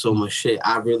fucks with so much shit.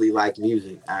 I really like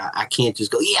music. I can't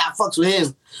just go, yeah, I fucks with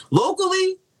him.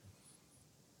 Locally,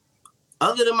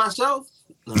 other than myself,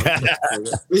 no,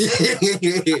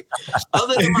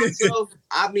 other than myself,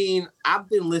 I mean, I've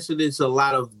been listening to a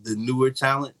lot of the newer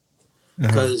talent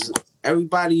because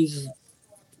everybody's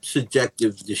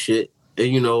subjective to shit. And,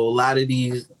 you know, a lot of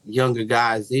these younger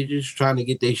guys, they just trying to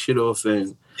get their shit off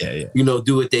and, you know,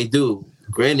 do what they do.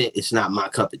 Granted, it's not my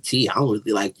cup of tea. I don't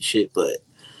really like the shit, but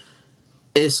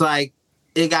it's like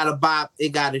it got a bop,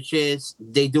 it got a chance.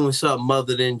 They doing something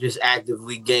other than just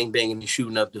actively gangbanging and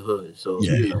shooting up the hood. So,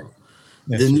 you know,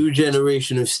 the new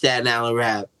generation of Staten Island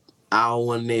rap, I don't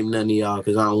want to name none of y'all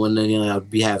because I don't want none of y'all to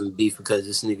be having beef because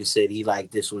this nigga said he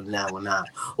liked this one and that one not.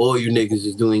 All you niggas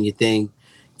is doing your thing.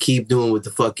 Keep doing what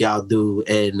the fuck y'all do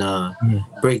and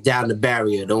break down the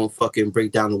barrier. Don't fucking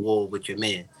break down the wall with your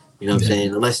man. You know what I'm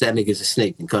saying? Unless that nigga's a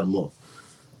snake, then cut him off.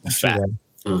 Fact. You know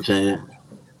what I'm saying?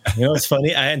 You know what's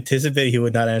funny? I anticipated he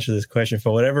would not answer this question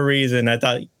for whatever reason. I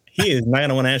thought he is not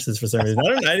gonna want to answer this for some reason. I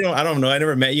don't know. I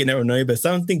never met you, never know you, but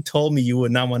something told me you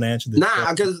would not want to answer this.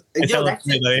 Nah, because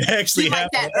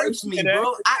that irks me,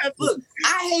 bro. I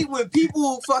hate when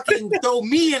people fucking throw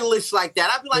me in lists like that.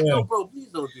 I'd be like, no, bro, please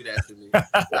don't do that to me.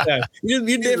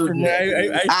 You different,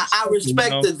 man. I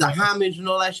respect the homage and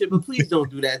all that shit, but please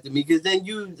don't do that to me because then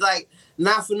you like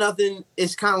not for nothing.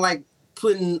 It's kind of like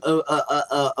putting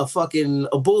a fucking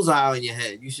bullseye on your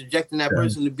head. You subjecting that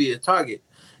person to be a target.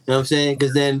 You know what I'm saying?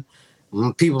 Because then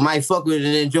people might fuck with it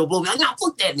and then Joe Blow be like, nah,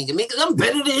 fuck that nigga, man, because I'm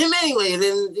better than him anyway. And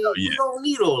then you don't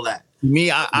need all that.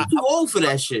 Me, I'm too old for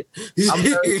that shit.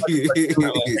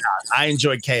 I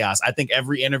enjoyed chaos. I think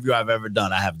every interview I've ever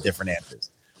done, I have different answers.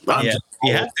 Yeah,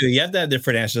 you have to have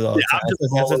different answers all the time.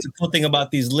 That's the cool thing about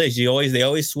these lists. They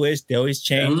always switch, they always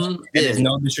change, and there's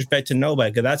no disrespect to nobody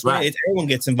because that's why everyone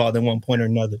gets involved in one point or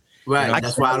another. Right,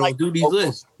 that's why I don't do these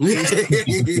lists. I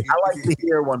like to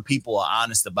hear when people are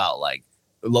honest about like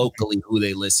locally who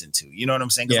they listen to. You know what I'm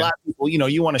saying? Because a lot of people,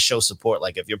 you want to show support.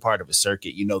 Like if you're part of a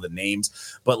circuit, you know the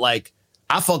names, but like.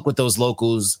 I fuck with those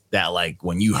locals that like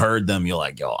when you heard them, you're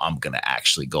like, yo, I'm going to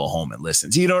actually go home and listen.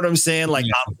 You know what I'm saying? Like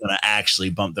I'm going to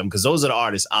actually bump them because those are the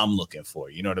artists I'm looking for.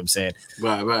 You know what I'm saying?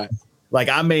 Right. Like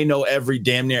I may know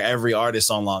damn near every artist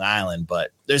on Long Island,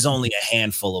 but there's only a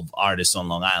handful of artists on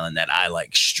Long Island that I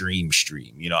like stream.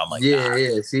 You know, I'm like,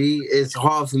 yeah. See, it's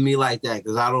hard for me like that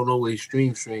because I don't always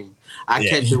stream. I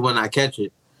catch it when I catch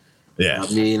it. Yeah.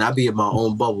 I mean, I be in my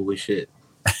own bubble with shit.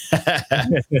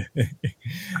 I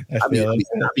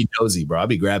be nosy, bro. I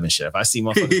be grabbing shit. If I see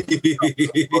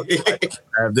motherfuckers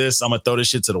grab this, I'm gonna throw this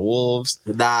shit to the wolves.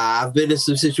 Nah, I've been in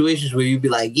some situations where you'd be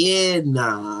like, yeah,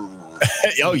 nah.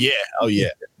 Oh yeah.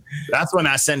 That's when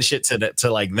I send shit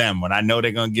to like them. When I know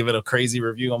they're gonna give it a crazy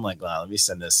review, I'm like, wow, let me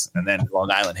send this. And then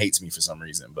Long Island hates me for some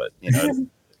reason, but you know.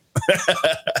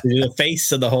 You're the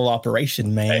face of the whole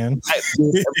operation, man.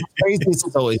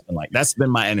 It's always been like that's been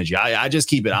my energy. I just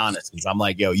keep it honest because I'm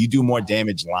like, yo, you do more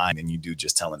damage lying than you do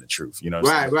just telling the truth. You know,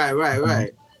 right.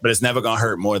 But it's never gonna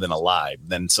hurt more than a lie,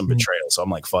 than some betrayal. So I'm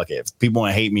like, fuck it. If people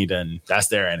want to hate me, then that's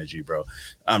their energy, bro.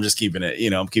 I'm just keeping it. You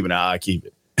know, I'm keeping it how I keep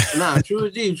it. Nah, true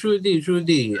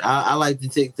indeed. I like to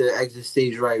take the exit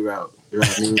stage right route. You know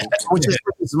what I mean? Which is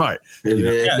pretty smart. If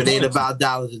it ain't about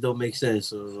dollars, it don't make sense.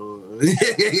 So.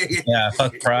 Yeah,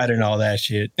 fuck pride and all that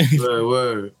shit.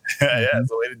 Word. Yeah, it's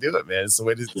the way to do it, man. It's the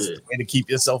way to keep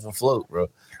yourself afloat, bro.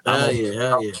 Hell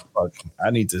yeah.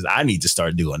 I need to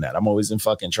start doing that. I'm always in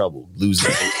fucking trouble,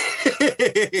 losing.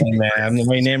 Hey, man, I'm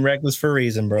named Reckless for a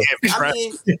reason, bro. I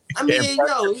mean,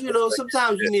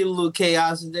 sometimes you need a little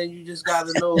chaos, and then you just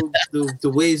gotta know the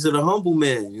ways of the humble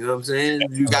man. You know what I'm saying?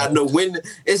 You gotta know when.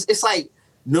 It's like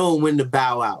knowing when to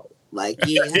bow out. Like,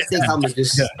 I think I'm gonna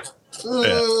just. I'll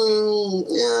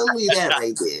leave that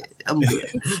right there. I'm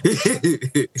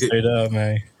good. Straight up,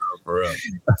 man.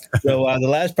 So the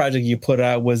last project you put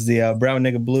out was the Brown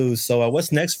Nigga Blues. So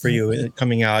what's next for you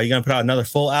coming out? Are you gonna put out another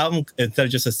full album instead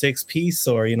of just a 6-piece,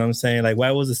 or you know what I'm saying? Like,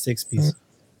 why was a 6-piece?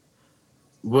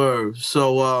 Word.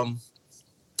 So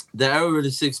the era of the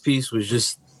 6-piece was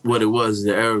just what it was.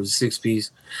 The era of the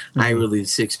 6-piece. I ain't really a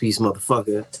 6-piece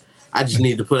motherfucker. I just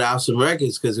need to put out some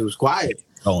records because it was quiet.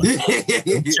 Oh, sure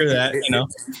that you know.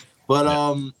 But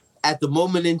at the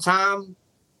moment in time.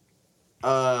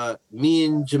 Me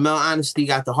and Jamel Honesty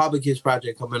got the Harbor Kids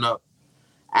project coming up.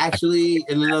 Actually,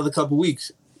 in another couple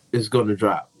weeks, it's going to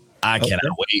drop. I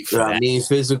cannot wait for that. I mean,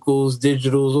 physicals,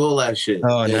 digitals, all that shit.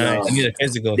 Oh, nice. I need a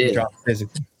physical. Yeah. Drop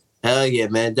physical. Hell yeah,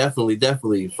 man. Definitely.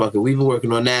 Fuck it. We've been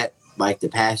working on that like the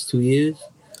past 2 years.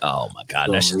 Oh my god,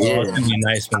 So, that shit. yeah. It's gonna be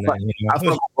nice when that. I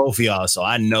fuck with both of y'all, so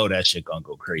I know that shit gonna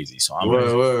go crazy. So I'm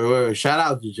Word. Shout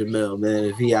out to Jamel, man.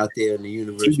 If he out there in the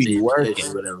universe, He be working.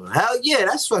 or whatever. Hell yeah,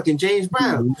 that's fucking James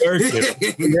Brown.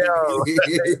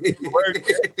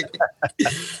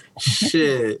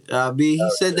 Shit, I mean, he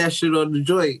said that shit on the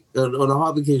joint, on the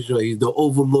Harbor Kids joint. He's the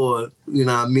overlord. You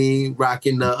know what I mean?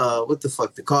 Rocking the what the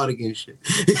fuck, the cardigan shit.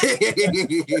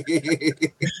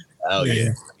 Oh yeah,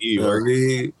 he I working.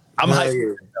 mean, I'm hell hyped.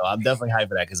 yeah. No, I'm definitely hyped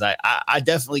for that because I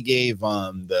definitely gave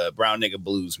the Brown Nigga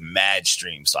Blues mad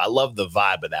stream. So I love the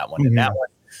vibe of that one. And that one,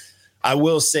 I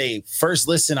will say, first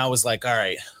listen, I was like, all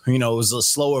right, it was a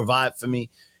slower vibe for me.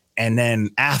 And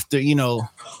then after,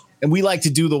 and we like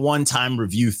to do the one-time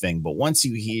review thing, but once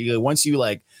you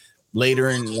like later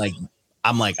in, like,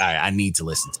 I'm like, all right, I need to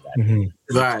listen to that.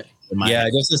 Right. Yeah,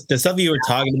 just the stuff you were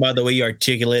talking about, the way you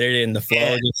articulated it and the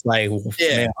flow, just like,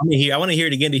 man, I want to hear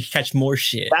it again to catch more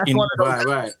shit. That's one of those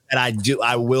Right.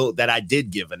 that I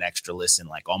did give an extra listen,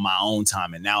 like on my own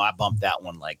time, and now I bumped that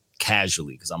one like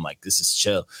casually because I'm like, this is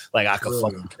chill. Like I could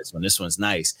fuck with this one. This one's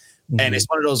nice. And it's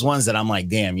one of those ones that I'm like,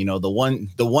 damn, the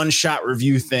one shot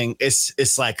review thing,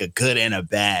 it's like a good and a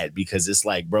bad because it's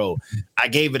like, bro, I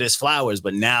gave it his flowers,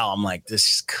 but now I'm like,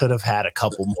 this could have had a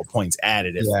couple more points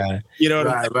added. You know what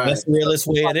I mean? Right. That's the realest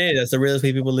way it is. That's the realest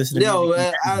way people listen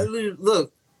to music.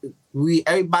 Look,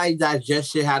 everybody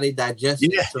digest shit how they digest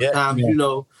it. Sometimes,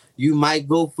 you might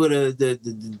go for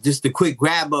the just the quick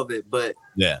grab of it, but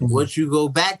once you go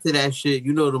back to that shit,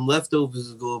 them leftovers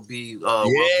is gonna be well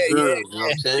reserved, you know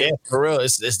what I'm saying? Yeah, for real.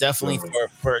 It's definitely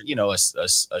for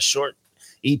a short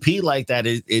EP like that.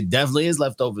 It definitely is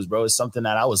leftovers, bro. It's something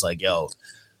that I was like, yo,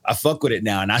 I fuck with it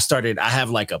now. And I have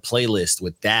like a playlist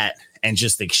with that and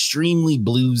just extremely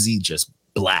bluesy, just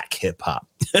black hip hop.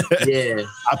 Yeah.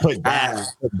 I put that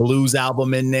blues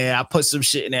album in there. I put some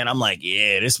shit in there and I'm like,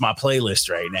 yeah, this is my playlist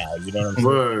right now. You know what I'm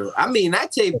saying? I mean,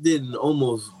 that tape didn't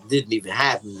even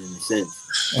happen in a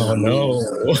sense. Oh no.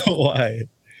 Why?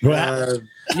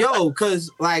 Yo,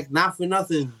 cause like not for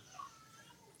nothing.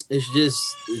 It's just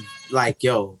like,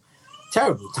 yo,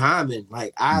 terrible timing.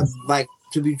 Like I like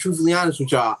to be truthfully honest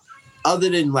with y'all, other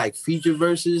than like feature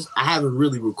verses, I haven't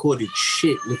really recorded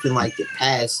shit within like the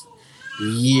past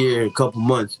year, a couple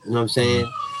months. You know what I'm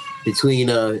saying? Between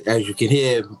as you can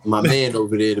hear, my man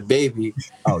over there, the baby.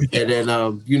 And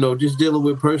then you know, just dealing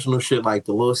with personal shit like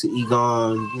the loss of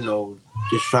Egon, you know,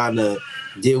 just trying to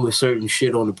deal with certain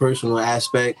shit on the personal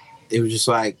aspect. It was just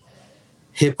like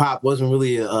hip hop wasn't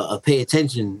really a pay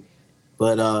attention,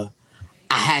 but I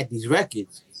had these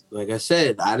records. Like I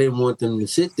said, I didn't want them to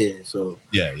sit there. So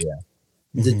yeah.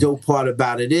 The dope part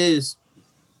about it is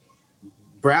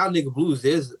Brown Nigga Blues.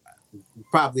 There's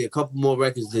probably a couple more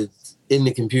records that's in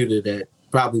the computer that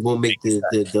probably won't make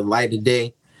the light of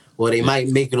day, or they might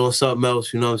make it on something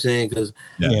else. You know what I'm saying? Because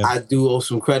I do owe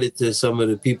some credit to some of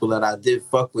the people that I did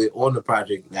fuck with on the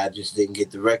project. I just didn't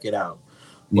get the record out,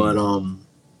 but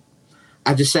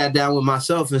I just sat down with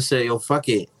myself and said, yo, fuck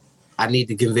it. I need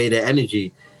to convey that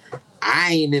energy.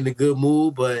 I ain't in a good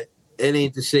mood, but it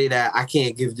ain't to say that I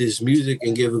can't give this music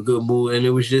and give a good mood. And it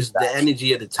was just the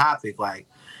energy of the topic, like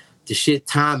the shit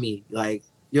Tommy. Like,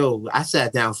 yo, I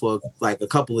sat down for like a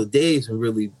couple of days and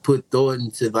really put thought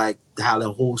into like how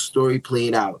the whole story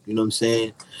played out. You know what I'm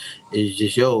saying? It's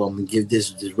just, yo, I'm gonna give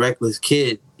this reckless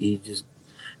kid. He just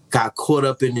got caught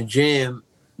up in the jam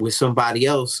with somebody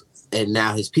else, and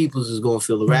now his peoples is gonna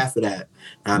feel the wrath of that.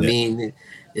 I mean,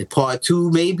 in part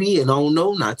 2 maybe, and I don't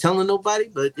know, not telling nobody,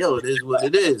 but yo, it is what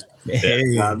it is.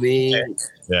 I mean,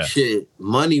 shit,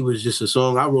 Money was just a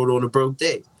song I wrote on a broke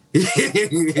day. The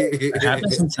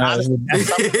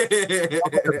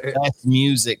best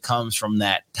music comes from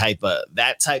that type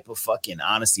of fucking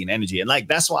honesty and energy, and like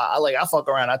that's why I fuck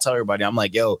around. I tell everybody, I'm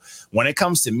like, yo, when it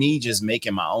comes to me just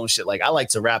making my own shit, like I like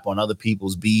to rap on other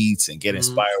people's beats and get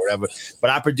inspired, whatever.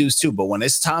 But I produce too. But when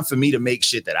it's time for me to make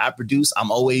shit that I produce,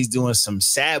 I'm always doing some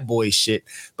sad boy shit.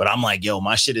 But I'm like, yo,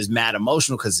 my shit is mad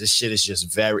emotional because this shit is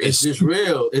just it's just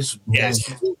real. It's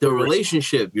the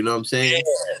relationship. You know what I'm saying?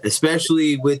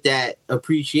 Especially with that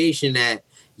appreciation that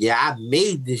I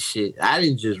made this shit. I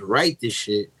didn't just write this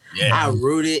shit. I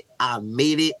wrote it, I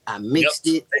made it, I mixed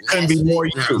it. It couldn't be more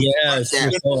you.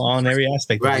 On every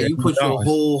aspect. Right, you put your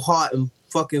whole heart and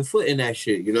fucking foot in that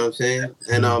shit. You know what I'm saying?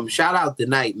 And shout out to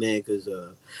Knight, man, because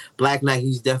Black Knight,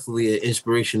 he's definitely an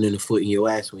inspiration in the foot in your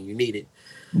ass when you need it.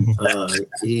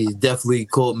 He's definitely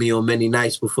called me on many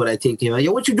nights before that tape came out.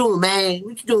 Yo, what you doing, man?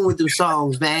 What you doing with them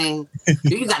songs, man?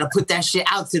 You gotta put that shit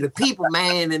out to the people,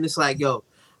 man. And it's like, yo,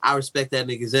 I respect that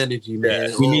nigga's energy,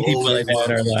 man. We need people like that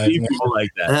in our lives. People like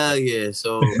that. Hell yeah.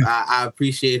 So I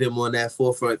appreciate him on that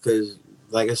forefront because,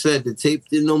 like I said, the tape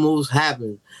didn't almost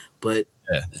happen, but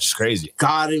it's crazy.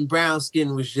 God and Brown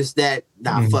Skin was just that.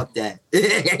 Nah, fuck that.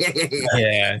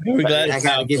 We're glad I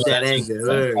gotta get that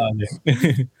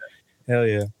anger. Hell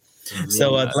yeah.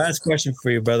 So the last question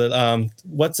for you, brother.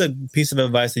 What's a piece of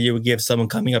advice that you would give someone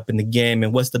coming up in the game,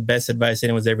 and what's the best advice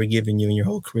anyone's ever given you in your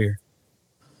whole career?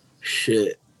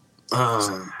 Shit.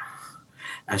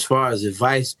 As far as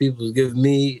advice people give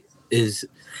me it's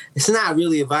not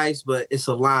really advice, but it's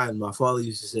a line my father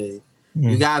used to say.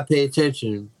 You gotta pay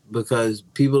attention because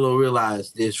people don't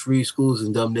realize there's free schools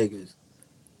and dumb niggas.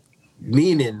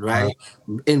 Meaning, right?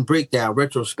 In breakdown,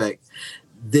 retrospect,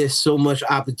 there's so much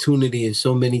opportunity and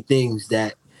so many things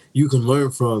that you can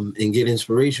learn from and get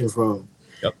inspiration from.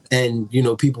 And, you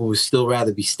know, people would still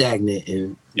rather be stagnant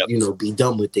and, you know, be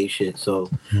done with their shit. So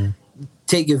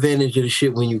take advantage of the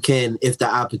shit when you can if the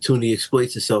opportunity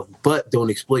exploits itself, but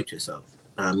don't exploit yourself.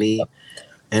 You know what I mean?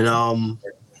 And,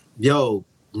 yo,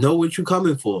 know what you're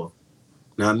coming for.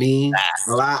 You know what I mean?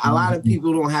 A lot of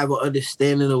people don't have an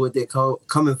understanding of what they're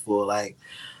coming for. Like,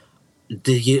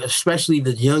 especially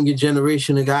the younger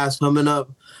generation of guys coming up,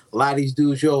 a lot of these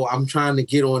dudes, yo, I'm trying to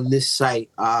get on this site.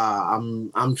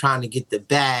 I'm trying to get the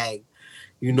bag.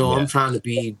 You know, I'm trying to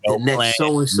be the next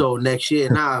so-and-so next year.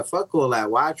 Nah, fuck all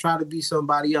that. Why try to be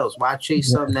somebody else? Why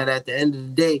chase something that at the end of the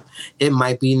day, it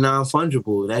might be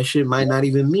non-fungible? That shit might not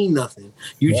even mean nothing.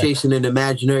 You chasing an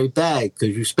imaginary bag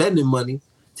because you're spending money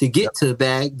to get to a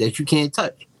bag that you can't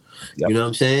touch. You know what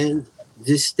I'm saying?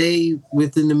 Just stay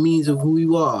within the means of who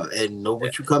you are and know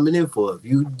what you're coming in for. If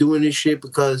you doing this shit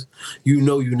because you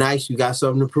know you nice, you got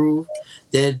something to prove,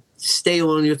 then stay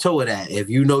on your toe of that. If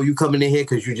you know you coming in here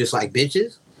because you just like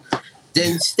bitches,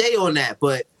 then stay on that.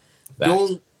 But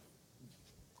don't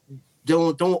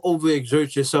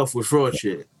overexert yourself with fraud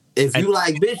shit. If you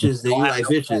like bitches, then you like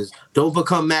bitches. Don't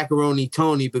become Macaroni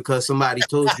Tony because somebody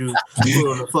told you put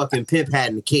on a fucking pimp hat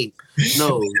and a cape.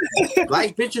 No,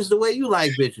 like bitches the way you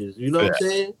like bitches. You know what I'm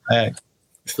saying?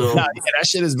 So that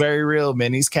shit is very real,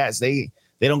 man. These cats, they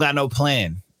don't got no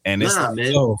plan, and it's man.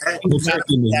 They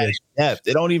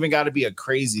don't even got to be a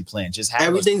crazy plan. Just have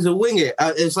everything's a wing it.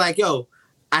 It's like, yo,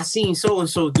 I seen so and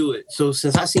so do it. So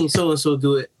since I seen so and so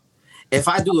do it, if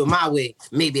I do it my way,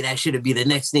 maybe that should be the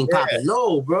next thing popping.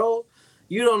 No, bro.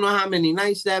 You don't know how many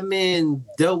nights that man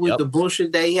dealt with the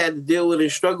bullshit that he had to deal with and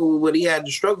struggle with what he had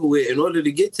to struggle with in order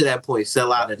to get to that point,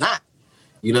 sell out or not.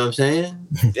 You know what I'm saying?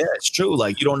 Yeah, it's true.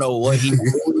 Like, you don't know what he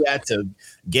really had to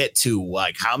get to.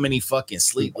 Like, how many fucking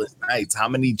sleepless nights, how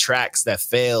many tracks that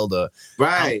failed,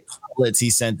 right? Outlets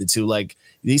he sent it to. Like,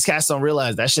 these cats don't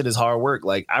realize that shit is hard work.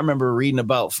 Like, I remember reading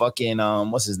about fucking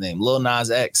what's his name, Lil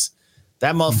Nas X.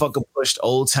 That motherfucker pushed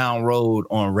Old Town Road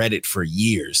on Reddit for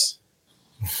years.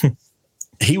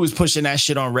 He was pushing that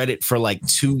shit on Reddit for like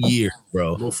 2 years,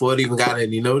 bro. Before it even got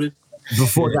any noted.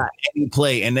 Before it got any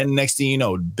play. And then next thing you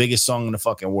know, biggest song in the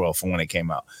fucking world from when it came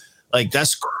out. Like,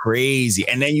 that's crazy.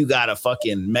 And then you got a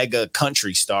fucking mega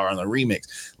country star on the remix.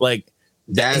 Like,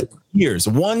 that years.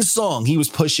 One song he was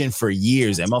pushing for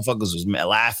years, and motherfuckers was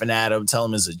laughing at him,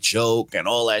 telling him it's a joke and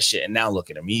all that shit. And now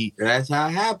look at me. That's how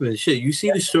it happens. Shit, you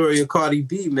see the story of Cardi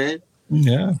B, man.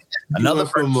 Yeah. Another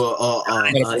from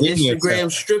an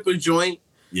Instagram stripper joint.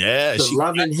 Yeah. To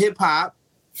loving hip hop.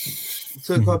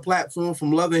 Took her platform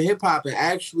from loving hip hop and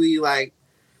actually went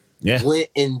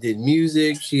and did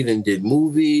music. She then did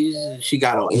movies. She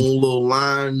got her own little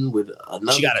line with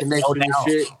another connection and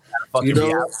shit. You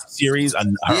know, series.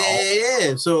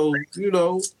 Yeah. So you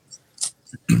know,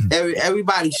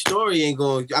 everybody's story ain't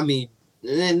going. I mean,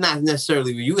 not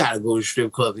necessarily. You got to go to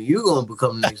strip club and you gonna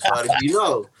become the next party. You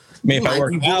know. If I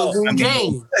work out,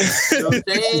 Jane. You know what I'm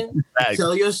saying?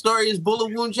 Tell your story is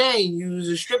Bullet Wound Jane. You was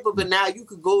a stripper, but now you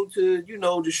could go to,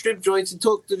 the strip joints and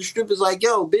talk to the strippers like,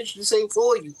 yo, bitch, this ain't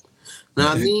for you. Know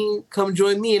what I mean? Come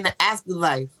join me in the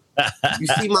afterlife. You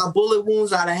see my bullet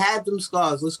wounds, I'd have had them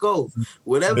scars. Let's go.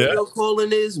 Whatever your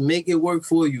calling is, make it work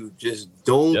for you. Just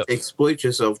don't exploit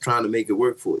yourself trying to make it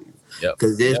work for you.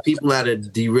 Because there's people that'll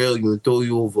derail you and throw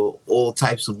you over all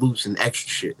types of loops and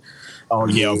extra shit. Oh,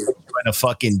 yeah. In a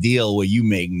fucking deal where you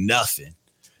make nothing,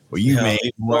 where you make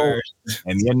word,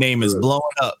 and your name is blowing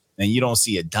up, and you don't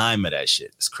see a dime of that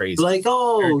shit. It's crazy. Like,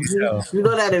 you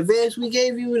know that advance we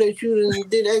gave you that you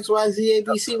did X, Y, Z, A,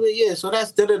 B, C with? Yeah, so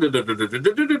that's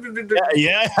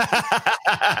yeah.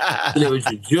 And there was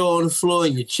your jaw on the floor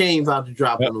and your chain about to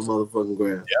drop on the motherfucking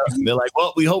ground. Yeah. They're like,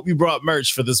 well, we hope you brought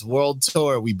merch for this world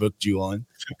tour we booked you on.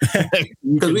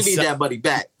 Because we need that money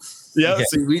back. Yeah,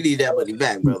 we need that money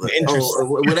back, brother.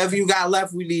 Whatever you got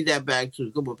left, we need that back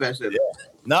too. Come on, pass that.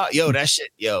 No, that shit,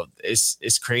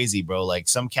 it's crazy, bro. Like,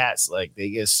 some cats, like,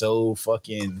 they get so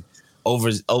fucking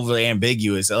over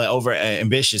ambiguous, like, over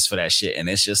ambitious for that shit, and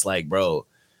it's just like, bro,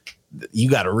 you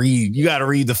gotta read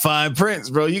the fine prints,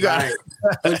 bro. You got,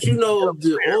 but all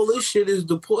this shit is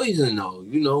the poison, though.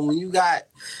 You know, when you got.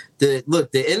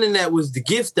 The internet was the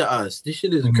gift to us. This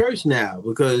shit is a curse now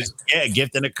because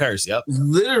gift and a curse. Yep,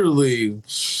 literally.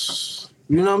 You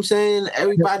know what I'm saying?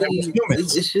 Everybody,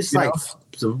 it's just like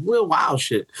some real wild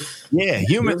shit. Yeah,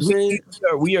 humans.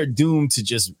 We are doomed to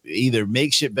just either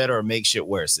make shit better or make shit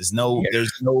worse. There's no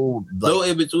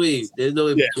in between. There's no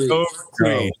in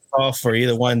between. All for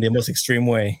either one, the most extreme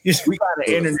way. We got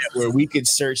an internet where we could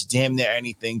search damn near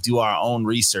anything, do our own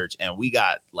research, and we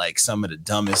got like some of the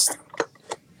dumbest.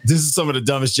 This is some of the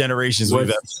dumbest generations we've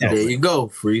ever seen. There you go.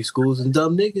 Free schools and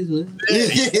dumb niggas, man.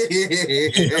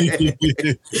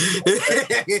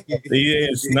 He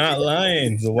is not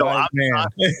lying. The wise man.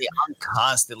 I'm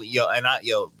constantly,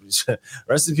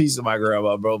 rest in peace to my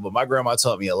grandma, bro. But my grandma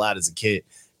taught me a lot as a kid.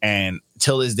 And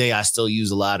till this day, I still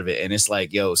use a lot of it. And it's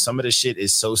like, some of the shit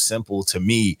is so simple to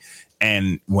me.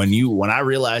 And when I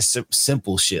realize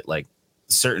simple shit, like,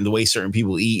 the way certain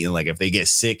people eat and like if they get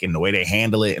sick and the way they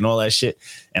handle it and all that shit,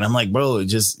 and I'm like, bro,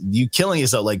 just you killing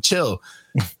yourself, like, chill.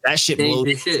 That shit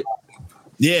blows.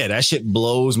 Yeah, that shit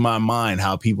blows my mind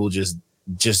how people just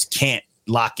can't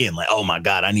lock in. Like, oh my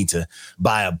god, I need to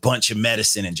buy a bunch of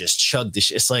medicine and just chug this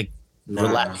shit. It's like,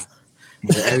 relax.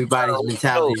 Everybody's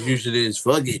mentality usually is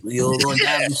fuck it. We all going to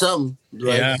have something.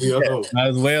 Like, might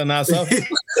as well not suffer. You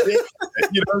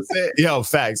know what I'm saying? Yo,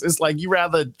 facts. It's like you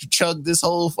rather chug this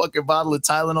whole fucking bottle of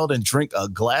Tylenol than drink a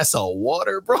glass of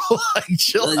water, bro. Like,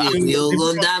 chill out.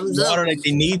 Water like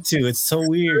they need to. It's so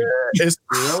weird. It's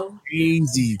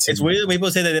crazy. It's weird when people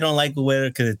say that they don't like the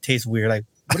weather because it tastes weird. Like,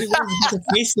 What does it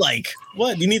taste like?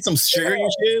 What? You need some sugar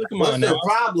and shit? Come What's on the now.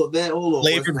 problem, man? Hold on.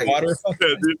 Flavored water.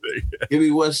 Give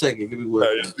me 1 second. Give me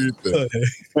 1 second.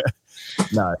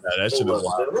 Nah, that shit is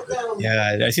wild.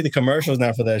 Yeah, I see the commercials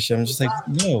now for that shit. I'm just like,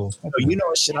 no. You know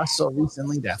what shit I saw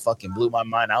recently that fucking blew my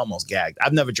mind? I almost gagged.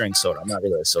 I've never drank soda. I'm not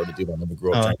really a soda dude. I never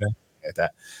grew up drinking like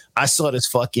that. I saw this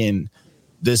fucking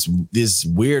this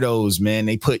weirdos, man.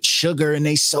 They put sugar in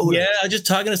they soda. Yeah, I was just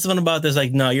talking to someone about this.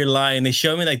 Like, no, you're lying. They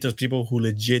show me like those people who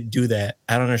legit do that.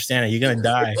 I don't understand it. You're gonna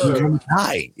die. You're gonna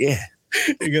die. Yeah.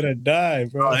 You're gonna die,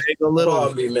 bro. Take a little.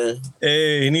 Oh, man.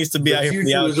 Hey, he needs to be out here.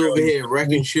 Future was over here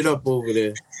wrecking shit up over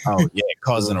there. Oh yeah,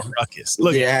 causing a ruckus.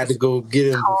 Look, I had to go get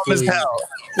him. calm as hell.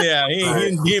 Yeah, he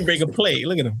didn't break a plate.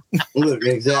 Look at him. Look,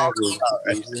 exactly.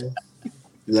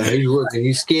 Like, he's working.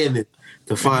 He's scanning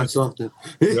to find something.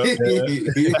 I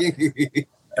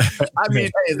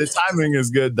mean, hey, the timing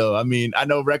is good though. I mean, I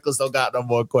know Reckless don't got no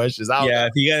more questions.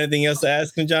 If you got anything else to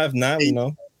ask him, John, if not, you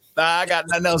know. Nah, I got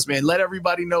nothing else, man. Let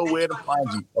everybody know where to find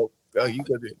you. Oh, you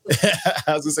good.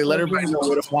 I was gonna say, let everybody know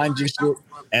where to find your shit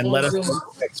and let us know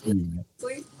next week.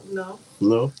 Sleep? No.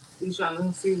 No? He's trying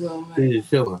to see where I'm at. He's just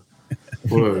chilling.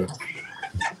 Word.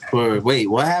 Wait,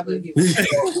 what happened?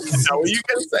 No, you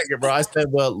get a second, bro. I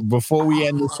said, well, before we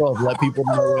end this off, let people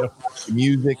know where to find the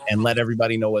music and let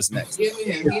everybody know what's next. Give me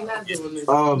him. He's not doing this.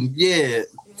 Yeah.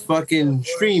 Fucking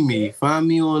stream me. Find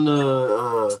me on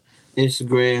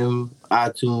Instagram,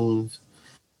 iTunes.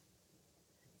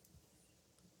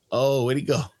 Oh, where'd he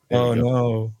go?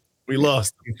 No. We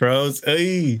lost. He froze.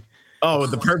 Hey. Oh,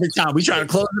 at the perfect time. We trying to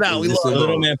close it out. We lost. The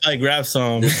little man probably grabbed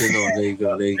some. There you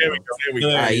go. There we go.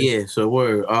 All right, yeah. So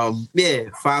word.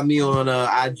 Find me on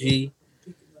IG,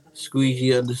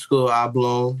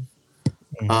 Squeegee_Oblong.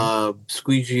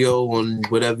 Squeegeo on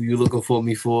whatever you're looking for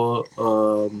me for.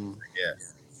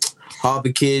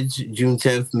 Harbor Kids, June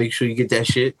 10th. Make sure you get that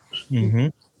shit. Mm-hmm.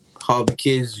 Harbor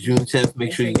Kids, June 10th.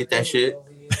 Make sure you get that shit.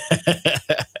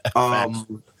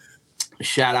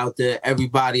 Shout out to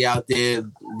everybody out there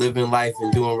living life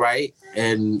and doing right.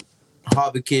 And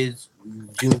Harbor Kids,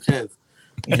 June 10th.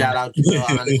 Shout out to Your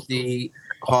Honesty,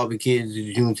 Harbor Kids,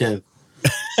 June 10th.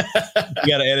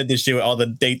 You gotta edit this shit with all the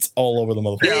dates all over the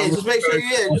motherfucker. Yeah, just make sure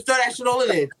just throw that shit all in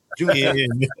there. June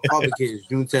 10th. Harbor Kids,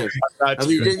 June 10th. I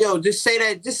mean, just say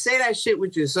that shit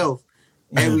with yourself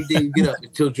every day you get up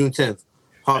until June 10th.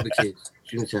 Harbor Kids,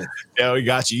 June 10th. Yeah, we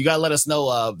got you. You gotta let us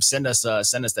know. Send us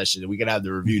that shit. We can have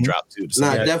the review drop too.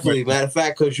 Nah, definitely. Matter of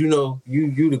fact, because you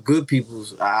the good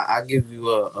peoples. I give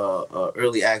you a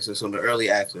early access on the early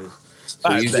access.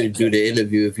 So you can do the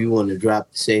interview if you want to drop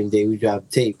the same day we drop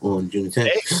the tape on June 10th.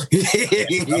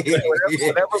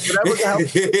 Whatever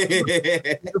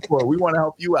we want to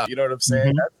help you out. You know what I'm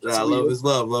saying? Mm-hmm. Love is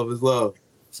love. Love is love.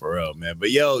 For real, man.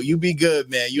 But yo, you be good,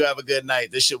 man. You have a good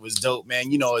night. This shit was dope, man.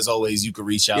 You know, as always, you can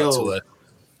reach out to us.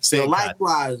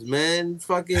 Likewise, man.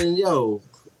 Fucking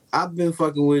I've been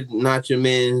fucking with Not Your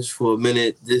Mans for a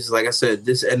minute. This, like I said,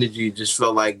 this energy just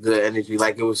felt like the energy,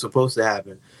 like it was supposed to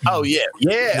happen. Oh yeah,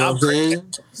 yeah. You know what I'm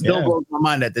saying? Still blows my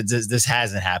mind that this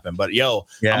hasn't happened. But yo,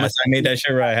 I made that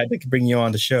shit right. I had to bring you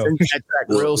on the show. Send that track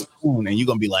real soon, and you're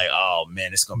gonna be like, oh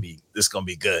man, it's gonna be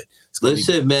good.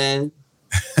 Listen, man.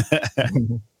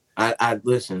 I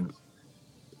listen.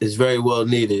 It's very well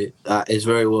needed. It's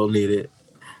very well needed.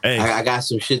 Hey. I got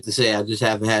some shit to say. I just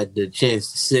haven't had the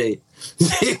chance to say it.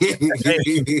 Hey,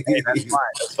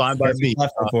 that's fine by me. You know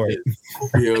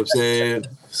what I'm saying?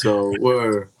 So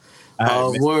word.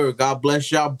 Word. God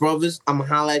bless y'all, brothers. I'm gonna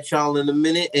holler at y'all in a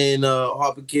minute. And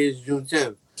Harbor Kids, June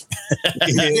 10th.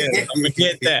 Yeah, don't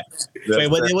forget that.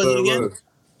 Wait, what day was it again?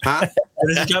 Huh?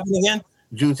 What is it dropping again?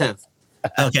 June 10th.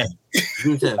 Okay.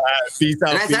 June 10th. Peace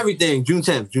out. And that's everything. June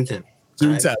 10th. June 10th.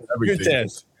 June 10th. Everything. June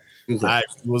 10th. All right,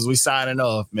 was we signing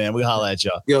off, man? We holla at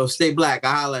y'all. Yo, stay black.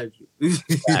 I holla at you.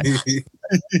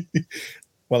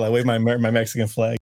 Well, I wave my Mexican flag.